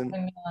important.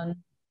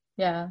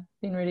 Yeah,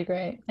 been really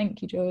great.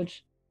 Thank you,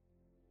 George.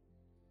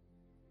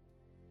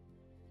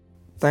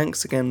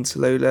 Thanks again to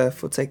Lola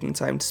for taking the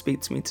time to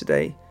speak to me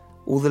today.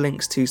 All the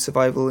links to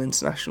Survival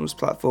International's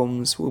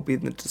platforms will be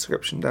in the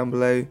description down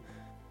below.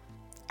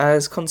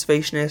 As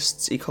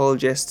conservationists,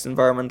 ecologists,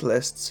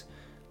 environmentalists,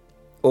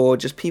 or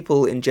just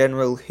people in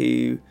general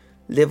who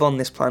live on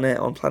this planet,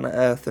 on planet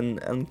Earth,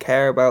 and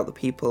care about the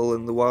people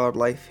and the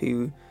wildlife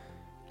who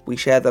we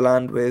share the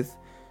land with,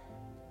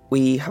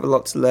 we have a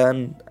lot to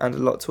learn and a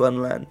lot to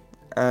unlearn.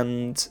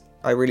 And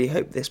I really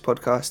hope this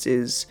podcast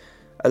is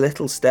a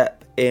little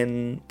step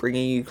in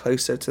bringing you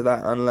closer to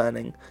that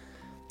unlearning.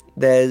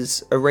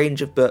 There's a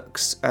range of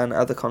books and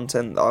other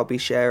content that I'll be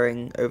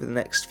sharing over the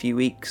next few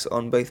weeks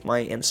on both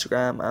my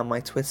Instagram and my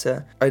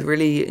Twitter. I'd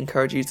really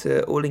encourage you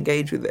to all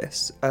engage with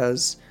this,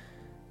 as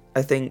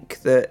I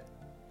think that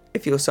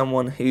if you're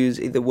someone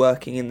who's either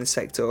working in the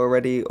sector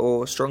already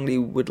or strongly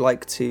would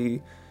like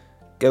to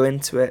go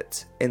into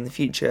it in the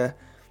future,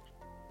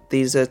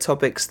 these are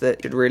topics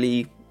that should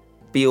really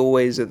be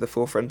always at the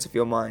forefront of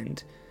your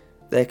mind.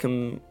 There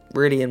can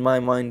really, in my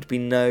mind, be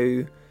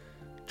no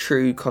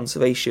true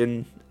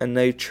conservation and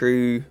no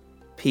true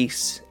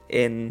peace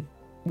in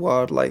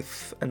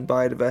wildlife and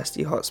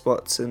biodiversity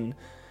hotspots and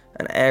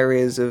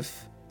areas of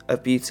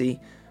beauty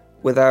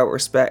without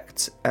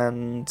respect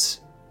and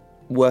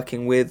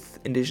working with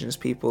Indigenous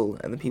people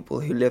and the people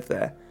who live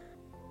there.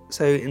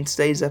 So in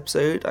today's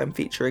episode, I'm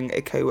featuring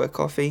Ekowa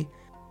Coffee.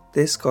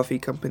 This coffee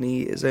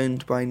company is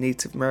owned by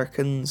Native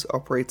Americans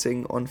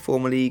operating on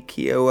formerly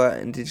Kiowa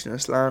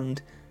Indigenous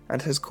land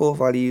and has core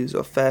values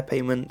of fair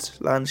payment,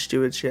 land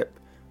stewardship,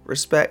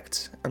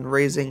 respect, and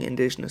raising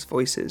Indigenous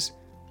voices.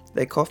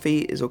 Their coffee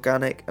is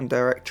organic and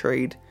direct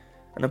trade,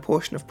 and a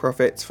portion of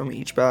profits from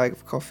each bag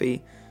of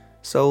coffee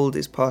sold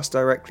is passed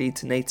directly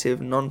to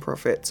Native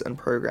non-profits and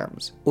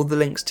programs. All the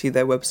links to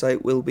their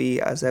website will be,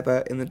 as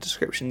ever, in the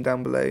description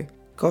down below.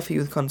 Coffee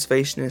with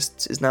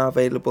Conservationists is now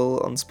available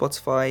on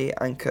Spotify,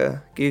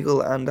 Anchor,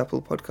 Google and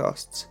Apple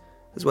Podcasts,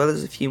 as well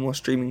as a few more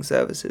streaming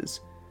services.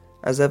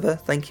 As ever,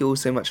 thank you all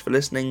so much for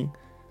listening.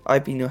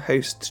 I've been your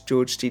host,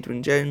 George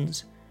Steedman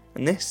Jones,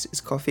 and this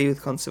is Coffee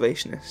with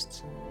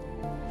Conservationists.